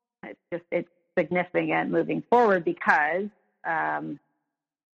it's significant moving forward, because so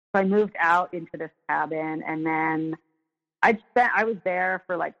I moved out into this cabin, and then I was there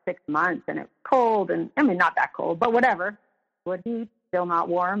for like 6 months, and it was cold, and I mean, not that cold, but whatever. Wood heat, still not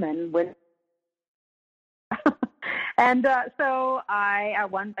warm, and and so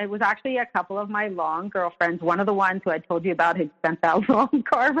it was actually a couple of my long girlfriends. One of the ones who I told you about had spent that long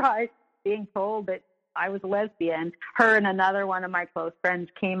car ride being told that I was a lesbian. Her and another one of my close friends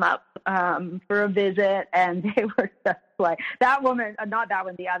came up for a visit, and they were just like, that woman, not that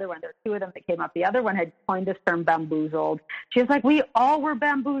one, the other one. There were two of them that came up. The other one had coined this term, bamboozled. She was like, we all were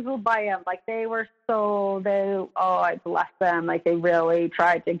bamboozled by him. Like, I bless them. Like, they really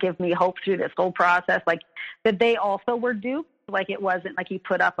tried to give me hope through this whole process. Like, that they also were duped. Like, it wasn't like he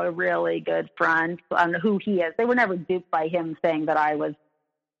put up a really good front on who he is. They were never duped by him saying that I was,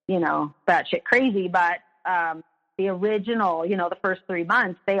 batshit crazy. But the original, the first 3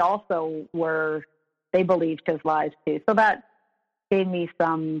 months, they also they believed his lies too. So that gave me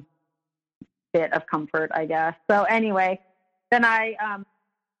some bit of comfort, I guess. So anyway, then after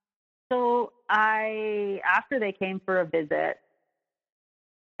they came for a visit,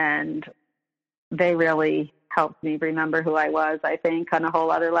 and they really helped me remember who I was, I think, on a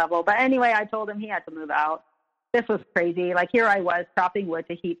whole other level. But anyway, I told him he had to move out. This was crazy. Like, here I was chopping wood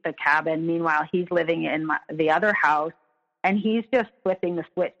to heat the cabin. Meanwhile, he's living in the other house, and he's just flipping the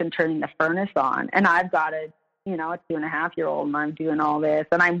switch and turning the furnace on. And I've got a 2.5-year-old, and I'm doing all this,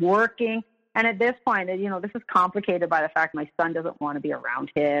 and I'm working. And at this point, this is complicated by the fact my son doesn't want to be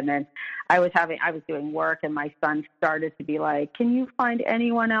around him. And I was doing work, and my son started to be like, can you find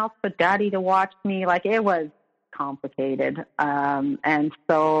anyone else but Daddy to watch me? Like, it was complicated. And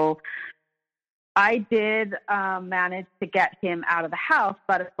so I did manage to get him out of the house,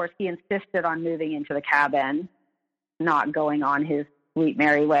 but of course he insisted on moving into the cabin, not going on his sweet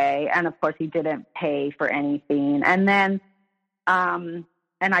merry way. And of course he didn't pay for anything. And then, and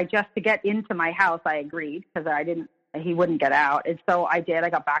I just, to get into my house, I agreed because he wouldn't get out. And so I did. I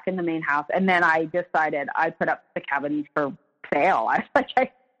got back in the main house, and then I decided I put up the cabins for sale. I was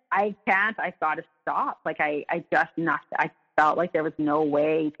like, I can't. I've got to stop. Like I felt like there was no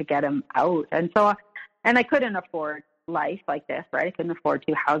way to get him out, and I couldn't afford life like this, right? I couldn't afford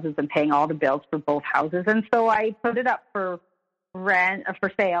 2 houses and paying all the bills for both houses, and so I put it up for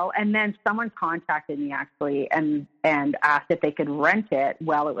sale. And then someone contacted me actually and asked if they could rent it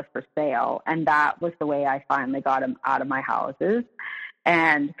while it was for sale. And that was the way I finally got him out of my houses.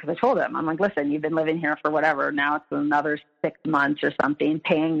 And because I told him, I'm like, listen, you've been living here for whatever, now it's another 6 months or something,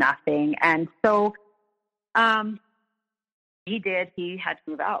 paying nothing. And so he did. He had to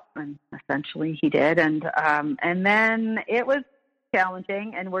move out, and essentially he did. And then it was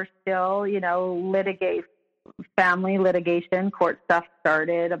challenging, and we're still, family litigation, court stuff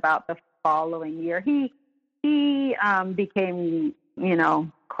started about the following year. He became,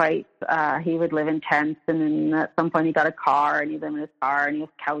 quite, he would live in tents, and then at some point he got a car, and he lived in his car, and he was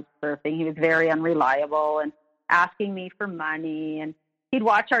couch surfing. He was very unreliable and asking me for money, and he'd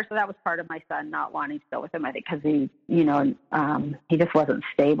watch so that was part of my son not wanting to go with him, I think, because he just wasn't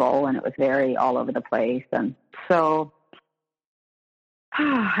stable, and it was very all over the place. And so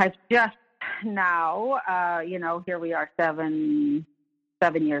I've just now, here we are 7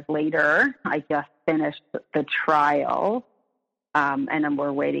 years later. I just finished the trial, and then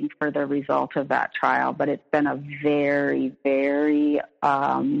we're waiting for the result of that trial. But it's been a very, very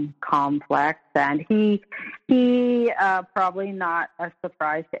complex, and he probably not a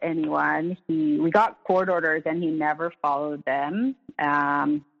surprise to anyone. We got court orders, and he never followed them.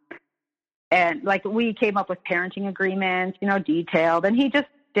 And like we came up with parenting agreements, detailed, and he just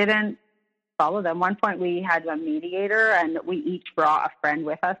didn't follow them. One point we had a mediator, and we each brought a friend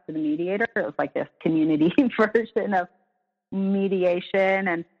with us to the mediator. It was like this community version of mediation,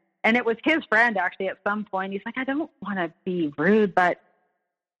 and it was his friend actually. At some point he's like, I don't want to be rude, but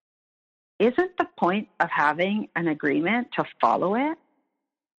isn't the point of having an agreement to follow it?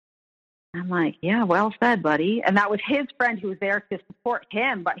 I'm like, yeah, well said, buddy. And that was his friend who was there to support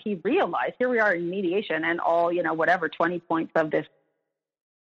him, but he realized here we are in mediation, and all 20 points of this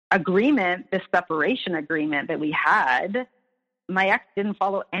agreement, this separation agreement that we had, my ex didn't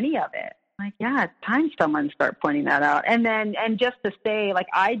follow any of it. Like, yeah, it's time someone start pointing that out. And just to say, like,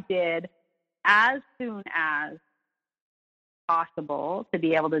 I did as soon as possible to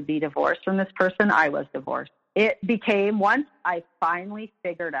be able to be divorced from this person, I was divorced. It became, once I finally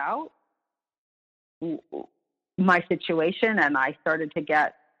figured out my situation and I started to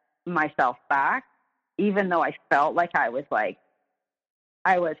get myself back, even though I felt like I was a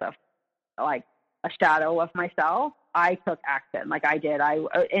shadow of myself, I took action. Like I did.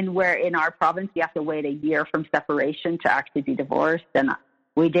 Where in our province, you have to wait a year from separation to actually be divorced. And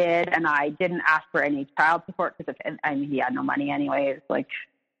we did. And I didn't ask for any child support because he had no money anyway. It's like,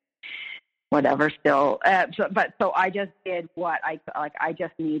 whatever still. So I just did what I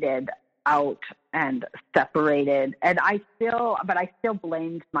just needed out and separated. And I still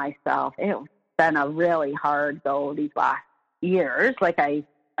blamed myself. It's been a really hard go these last years. Like I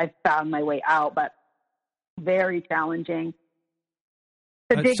found my way out, but very challenging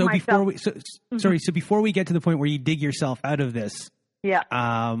to dig myself. So before we get to the point where you dig yourself out of this, yeah.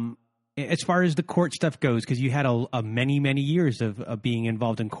 As far as the court stuff goes, because you had a many years of being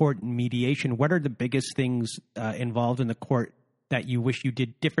involved in court and mediation, what are the biggest things involved in the court that you wish you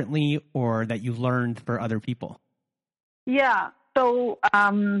did differently or that you learned for other people? Yeah. So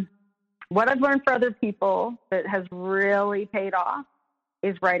what I've learned for other people that has really paid off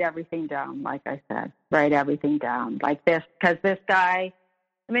is write everything down. Like I said, write everything down like this, because this guy,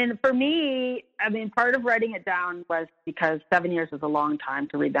 for me, part of writing it down was because 7 years is a long time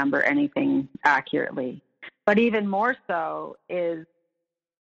to remember anything accurately. But even more so is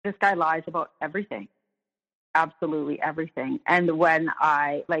this guy lies about everything, absolutely everything. And when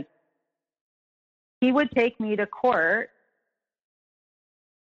he would take me to court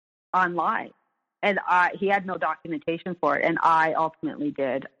on lies. And he had no documentation for it, and I ultimately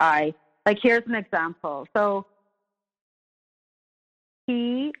did. Here's an example. So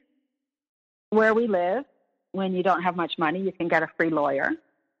where we live, when you don't have much money, you can get a free lawyer,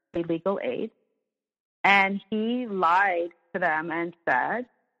 free legal aid. And he lied to them and said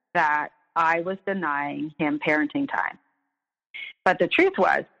that I was denying him parenting time. But the truth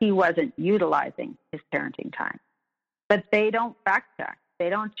was he wasn't utilizing his parenting time. But they don't fact check. They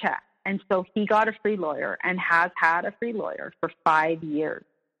don't check. And so he got a free lawyer and has had a free lawyer for 5 years.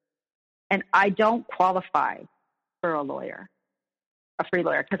 And I don't qualify for a lawyer. a free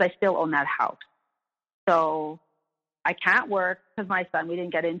lawyer because I still own that house. So I can't work because my son, we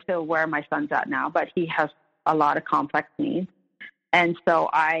didn't get into where my son's at now, but he has a lot of complex needs. And so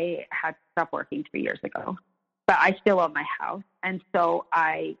I had to stop working 3 years ago, but I still own my house. And so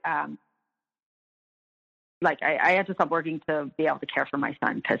I had to stop working to be able to care for my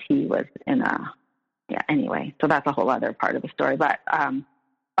son because he was anyway. So that's a whole other part of the story. But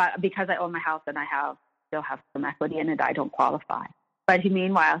because I own my house and I still have some equity in it, I don't qualify. But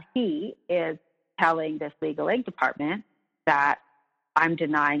meanwhile, he is telling this legal aid department that I'm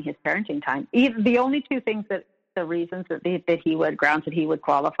denying his parenting time. The only two things the reasons that he would grounds that he would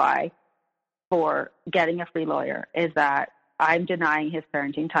qualify for getting a free lawyer is that I'm denying his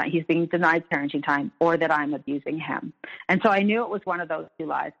parenting time. He's being denied parenting time, or that I'm abusing him. And so I knew it was one of those two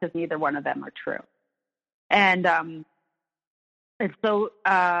lies because neither one of them are true. And so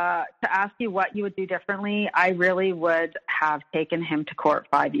to ask you what you would do differently, I really would have taken him to court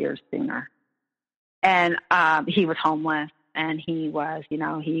 5 years sooner. And he was homeless, and he was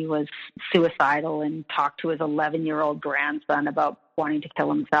suicidal and talked to his 11-year-old grandson about wanting to kill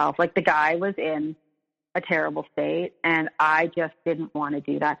himself. Like, the guy was in a terrible state, and I just didn't want to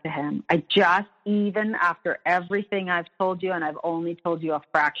do that to him. Even after everything I've told you, and I've only told you a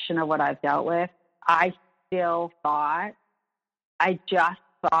fraction of what I've dealt with, I just thought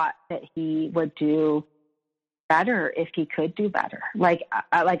that he would do better if he could do better.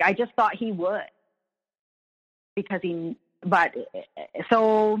 I just thought he would,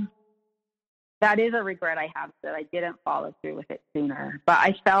 so that is a regret I have, that I didn't follow through with it sooner. But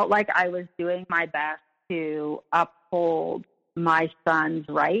I felt like I was doing my best to uphold my son's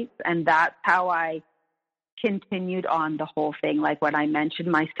rights, and that's how I continued on the whole thing. Like, when I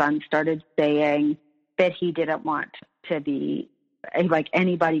mentioned, my son started saying that he didn't want to be like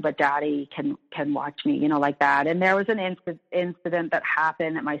anybody but daddy can watch me, like that. And there was an incident that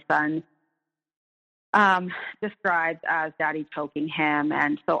happened that my son described as daddy choking him.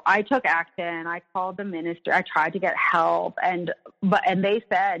 And so I took action. I called the minister. I tried to get help, and they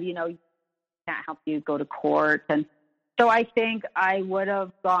said, can't help you, go to court. And so I think I would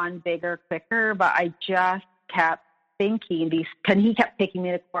have gone bigger, quicker, but I just kept thinking he kept taking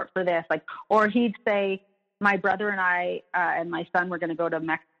me to court for this, or he'd say, my brother and I and my son were going to go to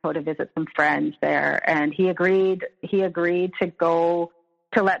Mexico to visit some friends there, and he agreed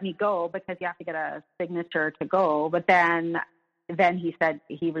to let me go because you have to get a signature to go. But then he said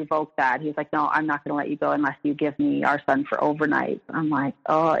he revoked that. He was like, no, I'm not going to let you go unless you give me our son for overnight. I'm like,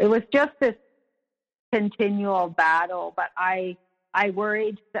 oh, it was just this continual battle. But I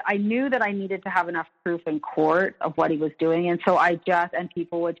worried that I knew that I needed to have enough proof in court of what he was doing. And so and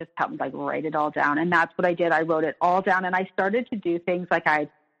people would just help me write it all down. And that's what I did. I wrote it all down, and I started to do things like I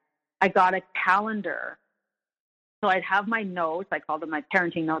got a calendar. So I'd have my notes, I called them my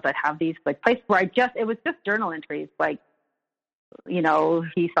parenting notes. I'd have these places where it was just journal entries. He saw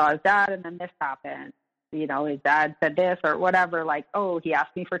his dad and then this happened. His dad said this or whatever, he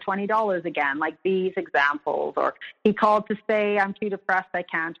asked me for $20 again, these examples. Or he called to say, I'm too depressed, I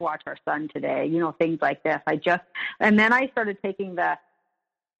can't watch our son today, things like this. And then I started taking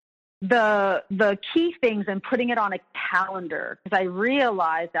the key things and putting it on a calendar, because I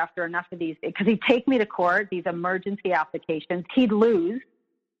realized after enough of these, because he'd take me to court, these emergency applications, he'd lose,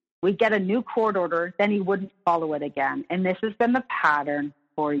 we'd get a new court order, then he wouldn't follow it again. And this has been the pattern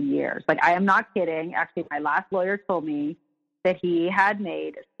for years. I am not kidding. Actually, my last lawyer told me that he had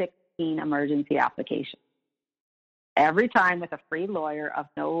made 16 emergency applications, every time with a free lawyer of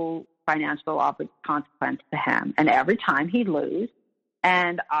no financial consequence to him. And every time he'd lose.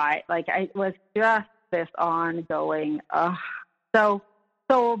 And it was just this ongoing. So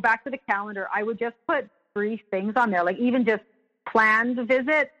back to the calendar, I would just put 3 things on there, even just planned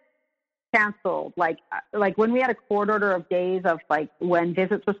visit, canceled. Like when we had a court order of days of when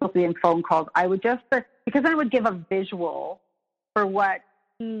visits were supposed to be in phone calls, I would just, because then I would give a visual for what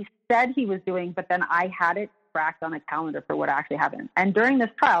he said he was doing, but then I had it tracked on a calendar for what actually happened. And during this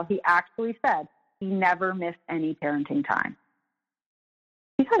trial, he actually said he never missed any parenting time.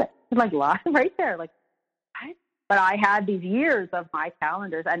 He said it. He lost it right there. But I had these years of my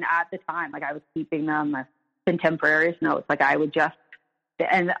calendars, and at the time, I was keeping them as contemporaneous notes. I would just,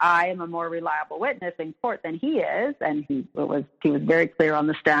 and I am a more reliable witness in court than he is, and he was very clear on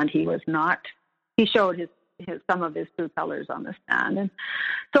the stand. He was not. He showed some of his true colors on the stand, and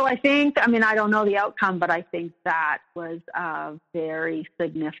so I think. I don't know the outcome, but I think that was very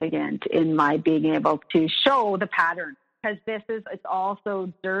significant in my being able to show the pattern. Because it's all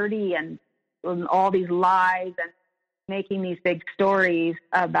so dirty and all these lies and making these big stories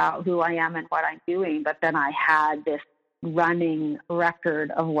about who I am and what I'm doing. But then I had this running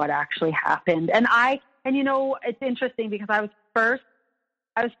record of what actually happened. And it's interesting because I was first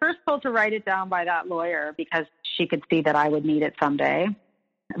told to write it down by that lawyer because she could see that I would need it someday.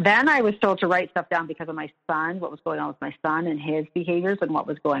 Then I was told to write stuff down because of my son, what was going on with my son and his behaviors and what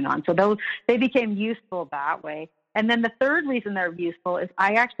was going on. So they became useful that way. And then the third reason they're useful is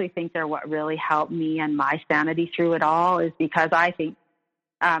I actually think they're what really helped me and my sanity through it all, is because I think,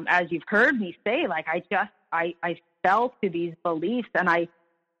 as you've heard me say, like I fell to these beliefs, and I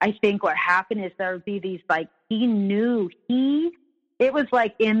think what happened is there would be these, like, it was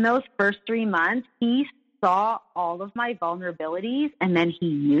like in those first 3 months, he saw all of my vulnerabilities and then he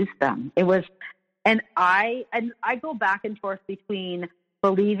used them. And I go back and forth between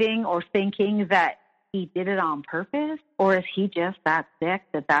believing or thinking that he did it on purpose, or is he just that sick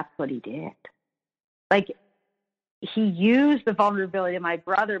that that's what he did? Like, he used the vulnerability of my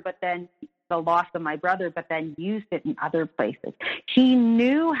brother, but then the loss of my brother, but then used it in other places. He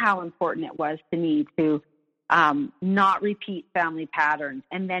knew how important it was to me to not repeat family patterns.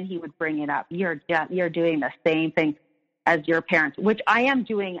 And then he would bring it up. You're doing the same thing as your parents, which I am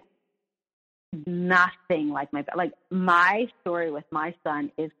doing nothing like my story with my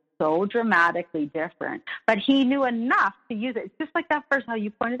son is so dramatically different, but he knew enough to use it. It's just like that first, how you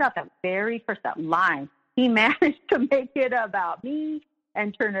pointed out, that very first, that line, he managed to make it about me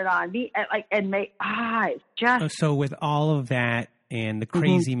and turn it on me and make, it's just. So with all of that and the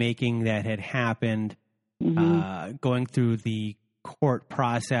crazy making that had happened, going through the court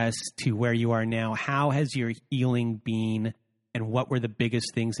process to where you are now, how has your healing been, and what were the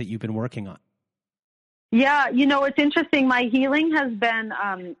biggest things that you've been working on? Yeah, it's interesting. My healing has been,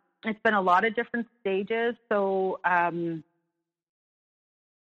 it's been a lot of different stages. So a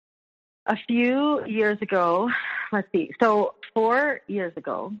few years ago, let's see. So 4 years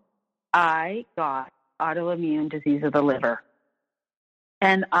ago, I got autoimmune disease of the liver.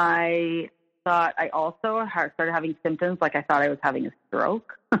 And I thought I also started having symptoms like I thought I was having a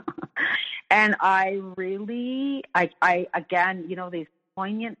stroke. And I really, again, these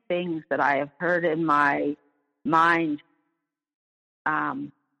poignant things that I have heard in my mind,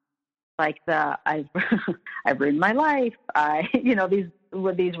 like I've ruined my life.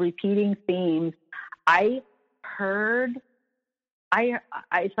 These repeating themes. I heard.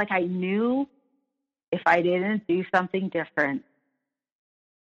 It's like I knew if I didn't do something different,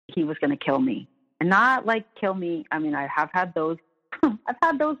 he was going to kill me, and not like kill me. I mean, I have had those. I've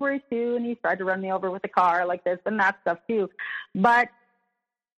had those worries too, and he's tried to run me over with a car like this and that stuff too, but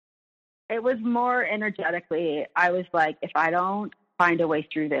it was more energetically. I was like, if I don't find a way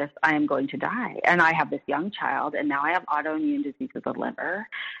through this, I am going to die. And I have this young child, and now I have autoimmune disease of the liver,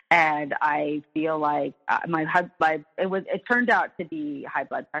 and I feel like it turned out to be high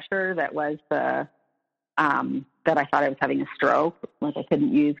blood pressure that was the that I thought I was having a stroke. Like, I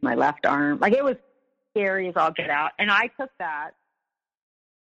couldn't use my left arm. Like, it was scary as all get out. And I took that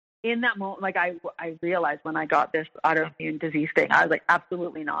in that moment. Like, I realized when I got this autoimmune disease thing, I was like,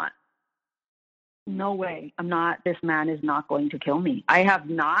 absolutely not. No way. This man is not going to kill me. I have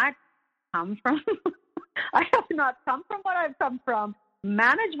not come from what I've come from,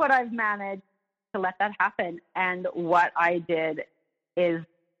 managed what I've managed to let that happen. And what I did is,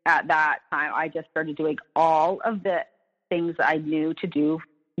 at that time, I just started doing all of the things I knew to do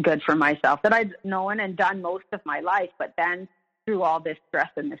good for myself that I'd known and done most of my life. But then through all this stress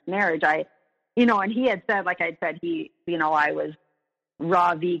in this marriage, and he had said, like I said, I was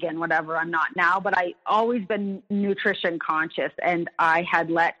raw vegan, whatever. I'm not now, but I always been nutrition conscious, and I had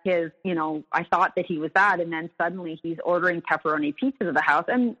let his, I thought that he was that. And then suddenly he's ordering pepperoni pizza to the house,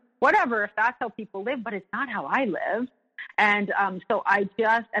 and whatever, if that's how people live, but it's not how I live. And so I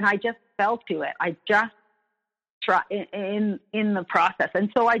just fell to it. I just tried in the process.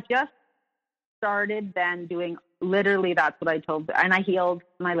 And so I just started then doing, literally, that's what I told, and I healed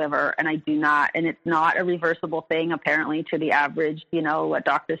my liver, and it's not a reversible thing, apparently, to the average, what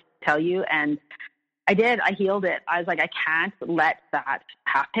doctors tell you. And I healed it. I was like, I can't let that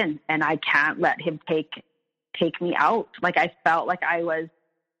happen, and I can't let him take me out. Like, I felt like I was,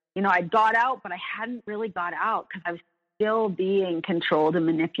 I got out, but I hadn't really got out because I was still being controlled and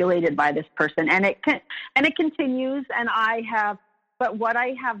manipulated by this person. And it continues. And but what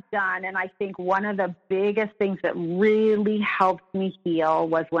I have done, and I think one of the biggest things that really helped me heal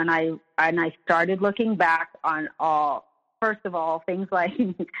was when I started looking back on first of all, things like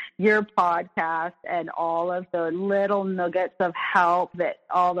your podcast and all of the little nuggets of help that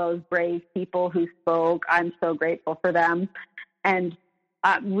all those brave people who spoke, I'm so grateful for them. And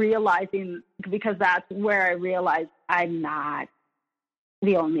realizing, because that's where I realized I'm not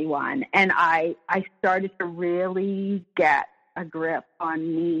the only one. And I started to really get a grip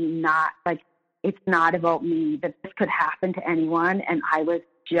on me, not like, it's not about me, that this could happen to anyone. And I was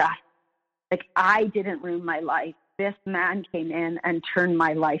just like, I didn't ruin my life. This man came in and turned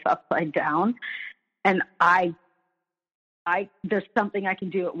my life upside down. And there's something I can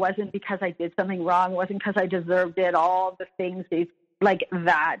do. It wasn't because I did something wrong. It wasn't because I deserved it. All the things like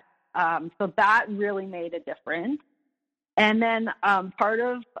that. So that really made a difference. And then part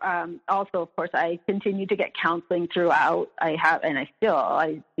of also, of course, I continue to get counseling throughout. I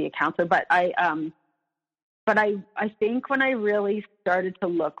see a counselor, but I think when I really started to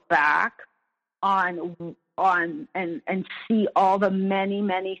look back on and see all the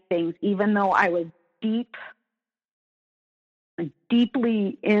many things, even though I was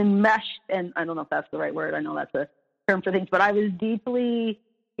deeply enmeshed, and I don't know if that's the right word. I know that's a term for things, but I was deeply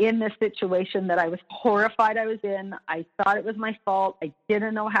in this situation that I was horrified I was in. I thought it was my fault. I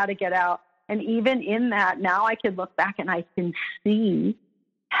didn't know how to get out. And even in that, now I can look back and I can see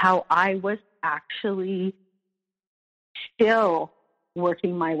how I was actually still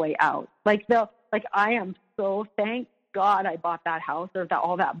working my way out. Like I am so, thank God I bought that house, or that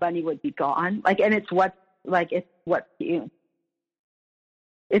all that money would be gone. And it's what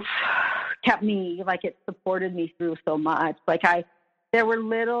it's kept me, it supported me through so much. There were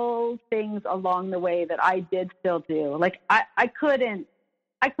little things along the way that I did still do. I couldn't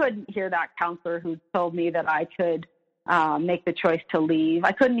hear that counselor who told me that I could make the choice to leave.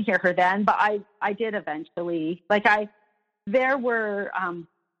 I couldn't hear her then, but I did eventually. There were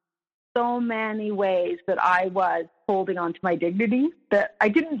so many ways that I was holding on to my dignity that I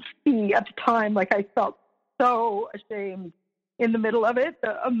didn't see at the time. I felt so ashamed in the middle of it.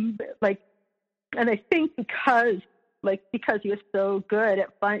 And I think because he was so good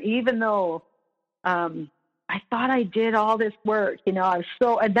at fun, even though I thought I did all this work, I was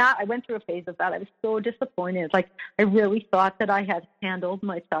I went through a phase of that. I was so disappointed. I really thought that I had handled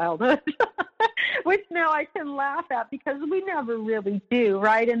my childhood, which now I can laugh at because we never really do,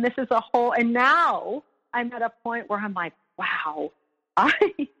 right? And this is and now I'm at a point where I'm like, wow,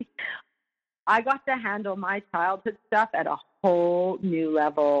 I got to handle my childhood stuff at a whole new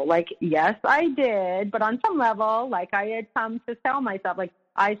level. Yes, I did, but on some level, I had come to tell myself,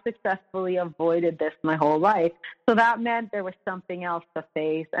 I successfully avoided this my whole life. So that meant there was something else to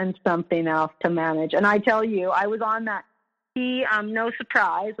face and something else to manage. And I tell you, I was on that. No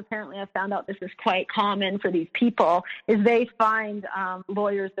surprise, apparently I found out this is quite common for these people, is they find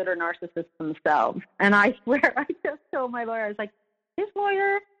lawyers that are narcissists themselves. And I swear, I just told my lawyer, I was like, his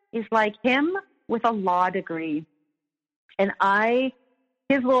lawyer is like him with a law degree. And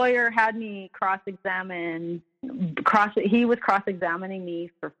his lawyer had me cross-examine. He was cross-examining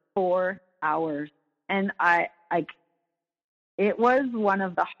me for 4 hours. And it was one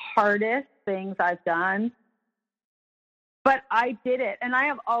of the hardest things I've done. But I did it. And I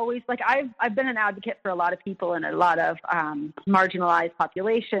have always, I've been an advocate for a lot of people in a lot of marginalized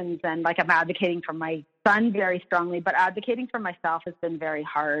populations. And I'm advocating for my son very strongly, but advocating for myself has been very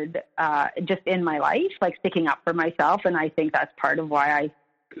hard just in my life, sticking up for myself. And I think that's part of why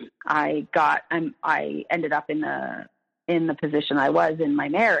I ended up in the position I was in my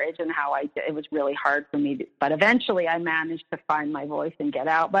marriage, and how it was really hard for me. But eventually I managed to find my voice and get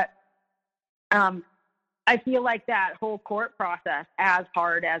out. But I feel like that whole court process, as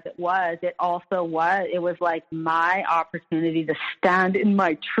hard as it was my opportunity to stand in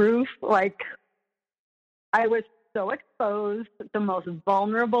my truth. I was so exposed. The most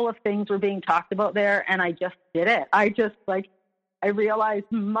vulnerable of things were being talked about there, and I just did it. I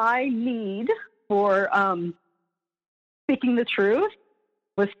realized my need for speaking the truth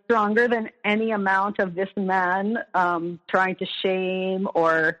was stronger than any amount of this man trying to shame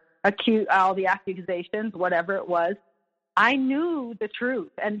or accuse, all the accusations, whatever it was. I knew the truth,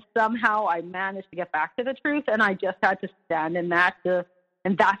 and somehow I managed to get back to the truth, and I just had to stand in that.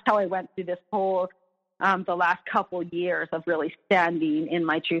 And that's how I went through this whole the last couple years of really standing in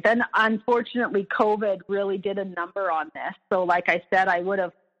my truth. And unfortunately, COVID really did a number on this. So like I said, I would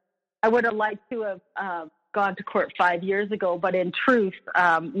have liked to have gone to court 5 years ago, but in truth,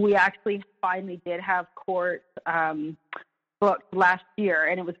 we actually finally did have court booked last year,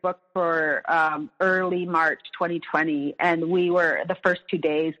 and it was booked for early March 2020. And we were the first 2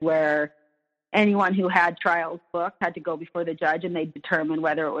 days where anyone who had trials booked had to go before the judge, and they determined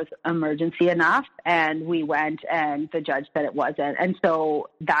whether it was emergency enough. And we went, and the judge said it wasn't. And so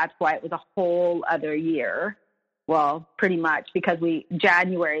that's why it was a whole other year. Well, pretty much, because the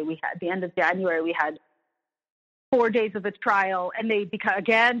end of January, we had 4 days of the trial, and because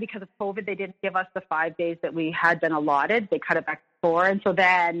of COVID, they didn't give us the 5 days that we had been allotted. They cut it back to 4, and so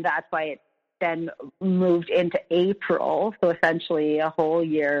then that's why it then moved into April, so essentially a whole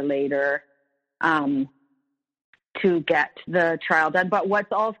year later, to get the trial done. But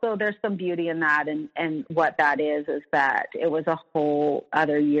what's also, there's some beauty in that, and what that is that it was a whole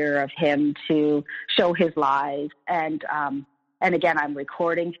other year of him to show his lies. And again, I'm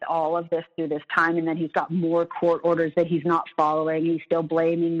recording all of this through this time, and then he's got more court orders that he's not following. He's still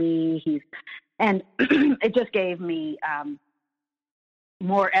blaming me. And it just gave me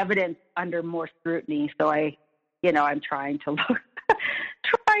more evidence under more scrutiny. So I'm trying to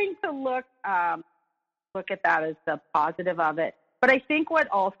look at that as the positive of it. But I think what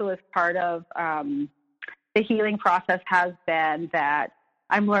also is part of the healing process has been that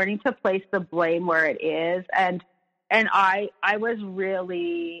I'm learning to place the blame where it is. And I was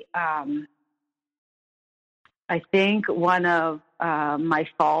really, I think one of my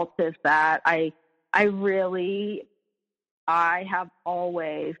faults is that I have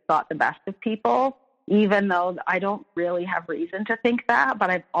always thought the best of people, even though I don't really have reason to think that, but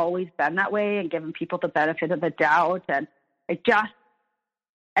I've always been that way and given people the benefit of the doubt. And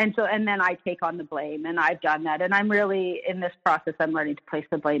and then I take on the blame, and I've done that. And I'm really, in this process, I'm learning to place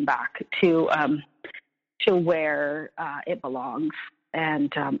the blame back to where it belongs.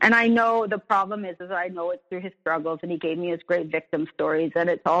 And I know the problem is I know it's through his struggles, and he gave me his great victim stories, and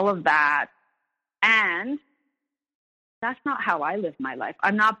it's all of that. And that's not how I live my life.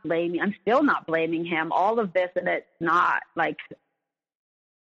 I'm still not blaming him, all of this. And it's not like,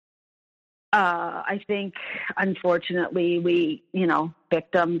 I think, unfortunately,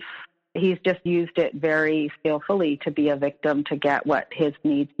 victims, he's just used it very skillfully to be a victim to get what his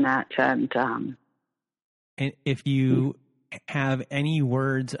needs met. And if you have any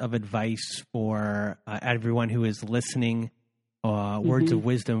words of advice for everyone who is listening, words of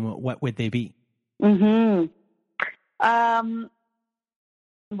wisdom, what would they be?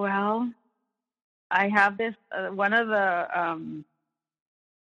 Well, I have this, one of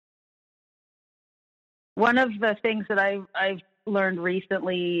the things that I've learned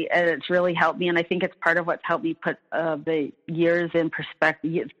recently, and it's really helped me, and I think it's part of what's helped me put the years in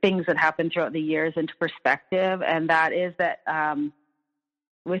perspective, things that happened throughout the years into perspective, and that is that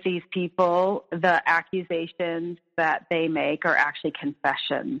with these people, the accusations that they make are actually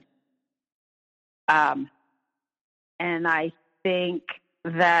confessions. And I think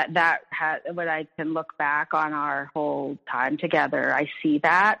that when I can look back on our whole time together, I see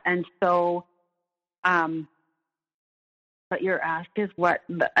that. And so, but your ask is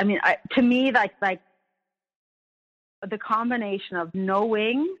to me, like the combination of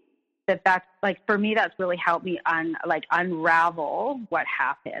knowing that's like, for me, that's really helped me unravel what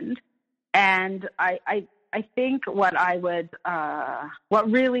happened. And I think what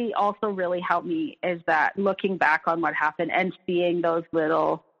really also really helped me is that looking back on what happened and seeing those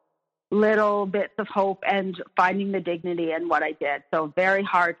little bits of hope and finding the dignity in what I did. So very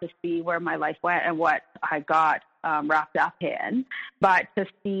hard to see where my life went and what I got wrapped up in, but to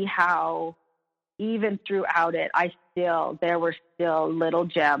see how even throughout it, there were still little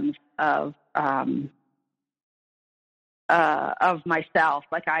gems of myself.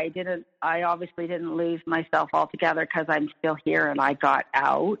 Like I obviously didn't lose myself altogether, because I'm still here and I got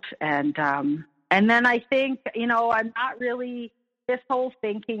out. And then I think, I'm not really this whole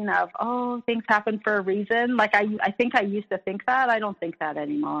thinking of, things happen for a reason. Like I think I used to think that. I don't think that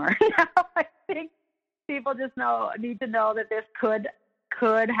anymore. I think people just need to know that this could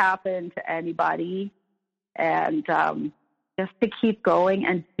happen to anybody, and just to keep going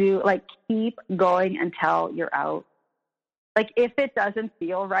and keep going until you're out. Like, if it doesn't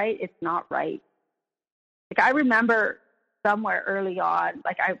feel right, it's not right. Like, I remember somewhere early on,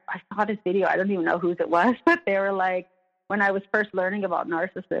 like, I saw this video, I don't even know whose it was, but they were like, when I was first learning about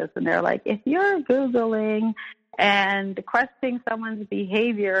narcissists, and they're like, if you're Googling and questioning someone's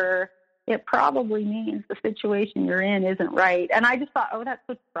behavior, it probably means the situation you're in isn't right. And I just thought, that's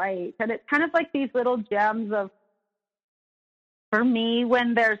what's right. And it's kind of like these little gems of, for me,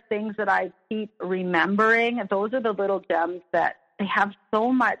 when there's things that I keep remembering, those are the little gems that they have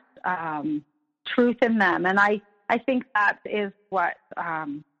so much truth in them. And I think that is what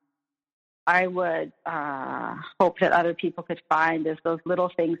I would hope that other people could find, is those little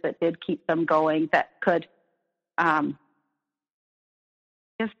things that did keep them going, that could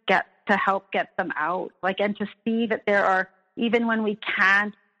just help get them out. Like, and to see that there are, even when we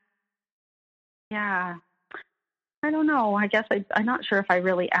can't, I don't know. I guess I'm not sure if I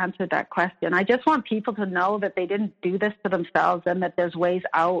really answered that question. I just want people to know that they didn't do this to themselves, and that there's ways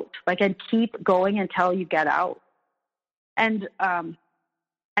out. Like, and keep going until you get out.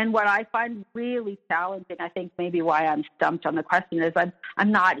 And what I find really challenging, I think maybe why I'm stumped on the question, is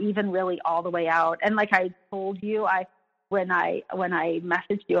I'm not even really all the way out. And like I told you, when I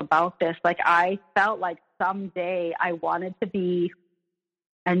messaged you about this, like I felt like someday I wanted to be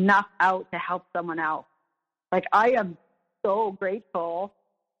enough out to help someone else. Like I am so grateful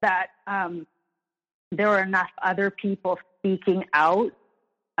that there were enough other people speaking out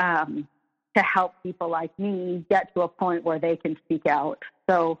to help people like me get to a point where they can speak out.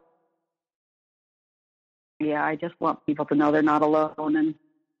 So, yeah, I just want people to know they're not alone and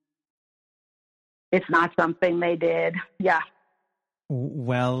it's not something they did. Yeah.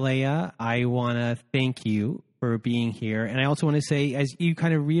 Well, Leah, I want to thank you for being here. And I also want to say, as you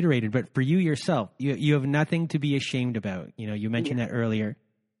kind of reiterated, but for you yourself, you have nothing to be ashamed about. You know, you mentioned that earlier.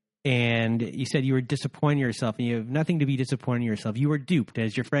 And you said you were disappointing yourself, and you have nothing to be disappointing yourself. You were duped,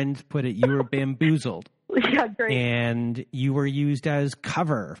 as your friends put it. You were bamboozled. Yeah, great. And you were used as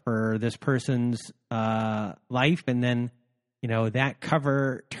cover for this person's life. And then, you know, that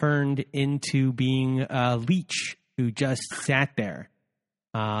cover turned into being a leech who just sat there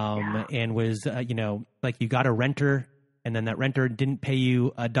and was, you know, like you got a renter, and then that renter didn't pay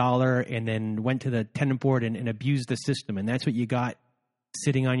you $1 and then went to the tenant board and abused the system. And that's what you got,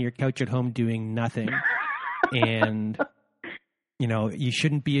 sitting on your couch at home doing nothing. And, you know, you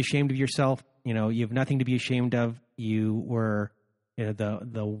shouldn't be ashamed of yourself. You know, you have nothing to be ashamed of. You were, you know,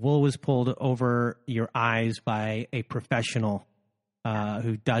 the wool was pulled over your eyes by a professional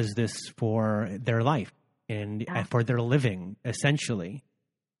who does this for their life and for their living, essentially.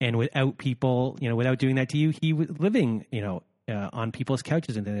 And without people, you know, without doing that to you, he was living, you know, on people's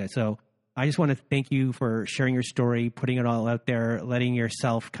couches and things like that. So I just want to thank you for sharing your story, putting it all out there, letting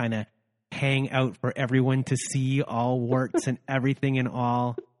yourself kind of hang out for everyone to see, all warts and everything and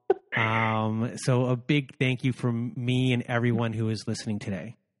all. So a big thank you from me and everyone who is listening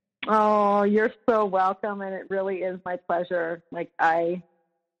today. Oh, you're so welcome. And it really is my pleasure. Like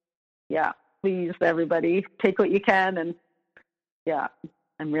please everybody take what you can. And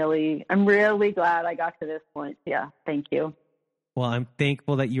I'm really glad I got to this point. Yeah. Thank you. Well, I'm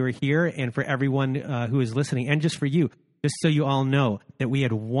thankful that you were here, and for everyone who is listening, and just for you, just so you all know that we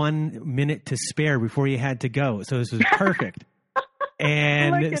had 1 minute to spare before you had to go. So this was perfect.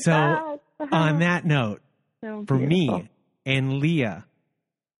 And so on that note, for me and Leah,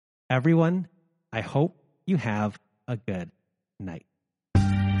 everyone, I hope you have a good night.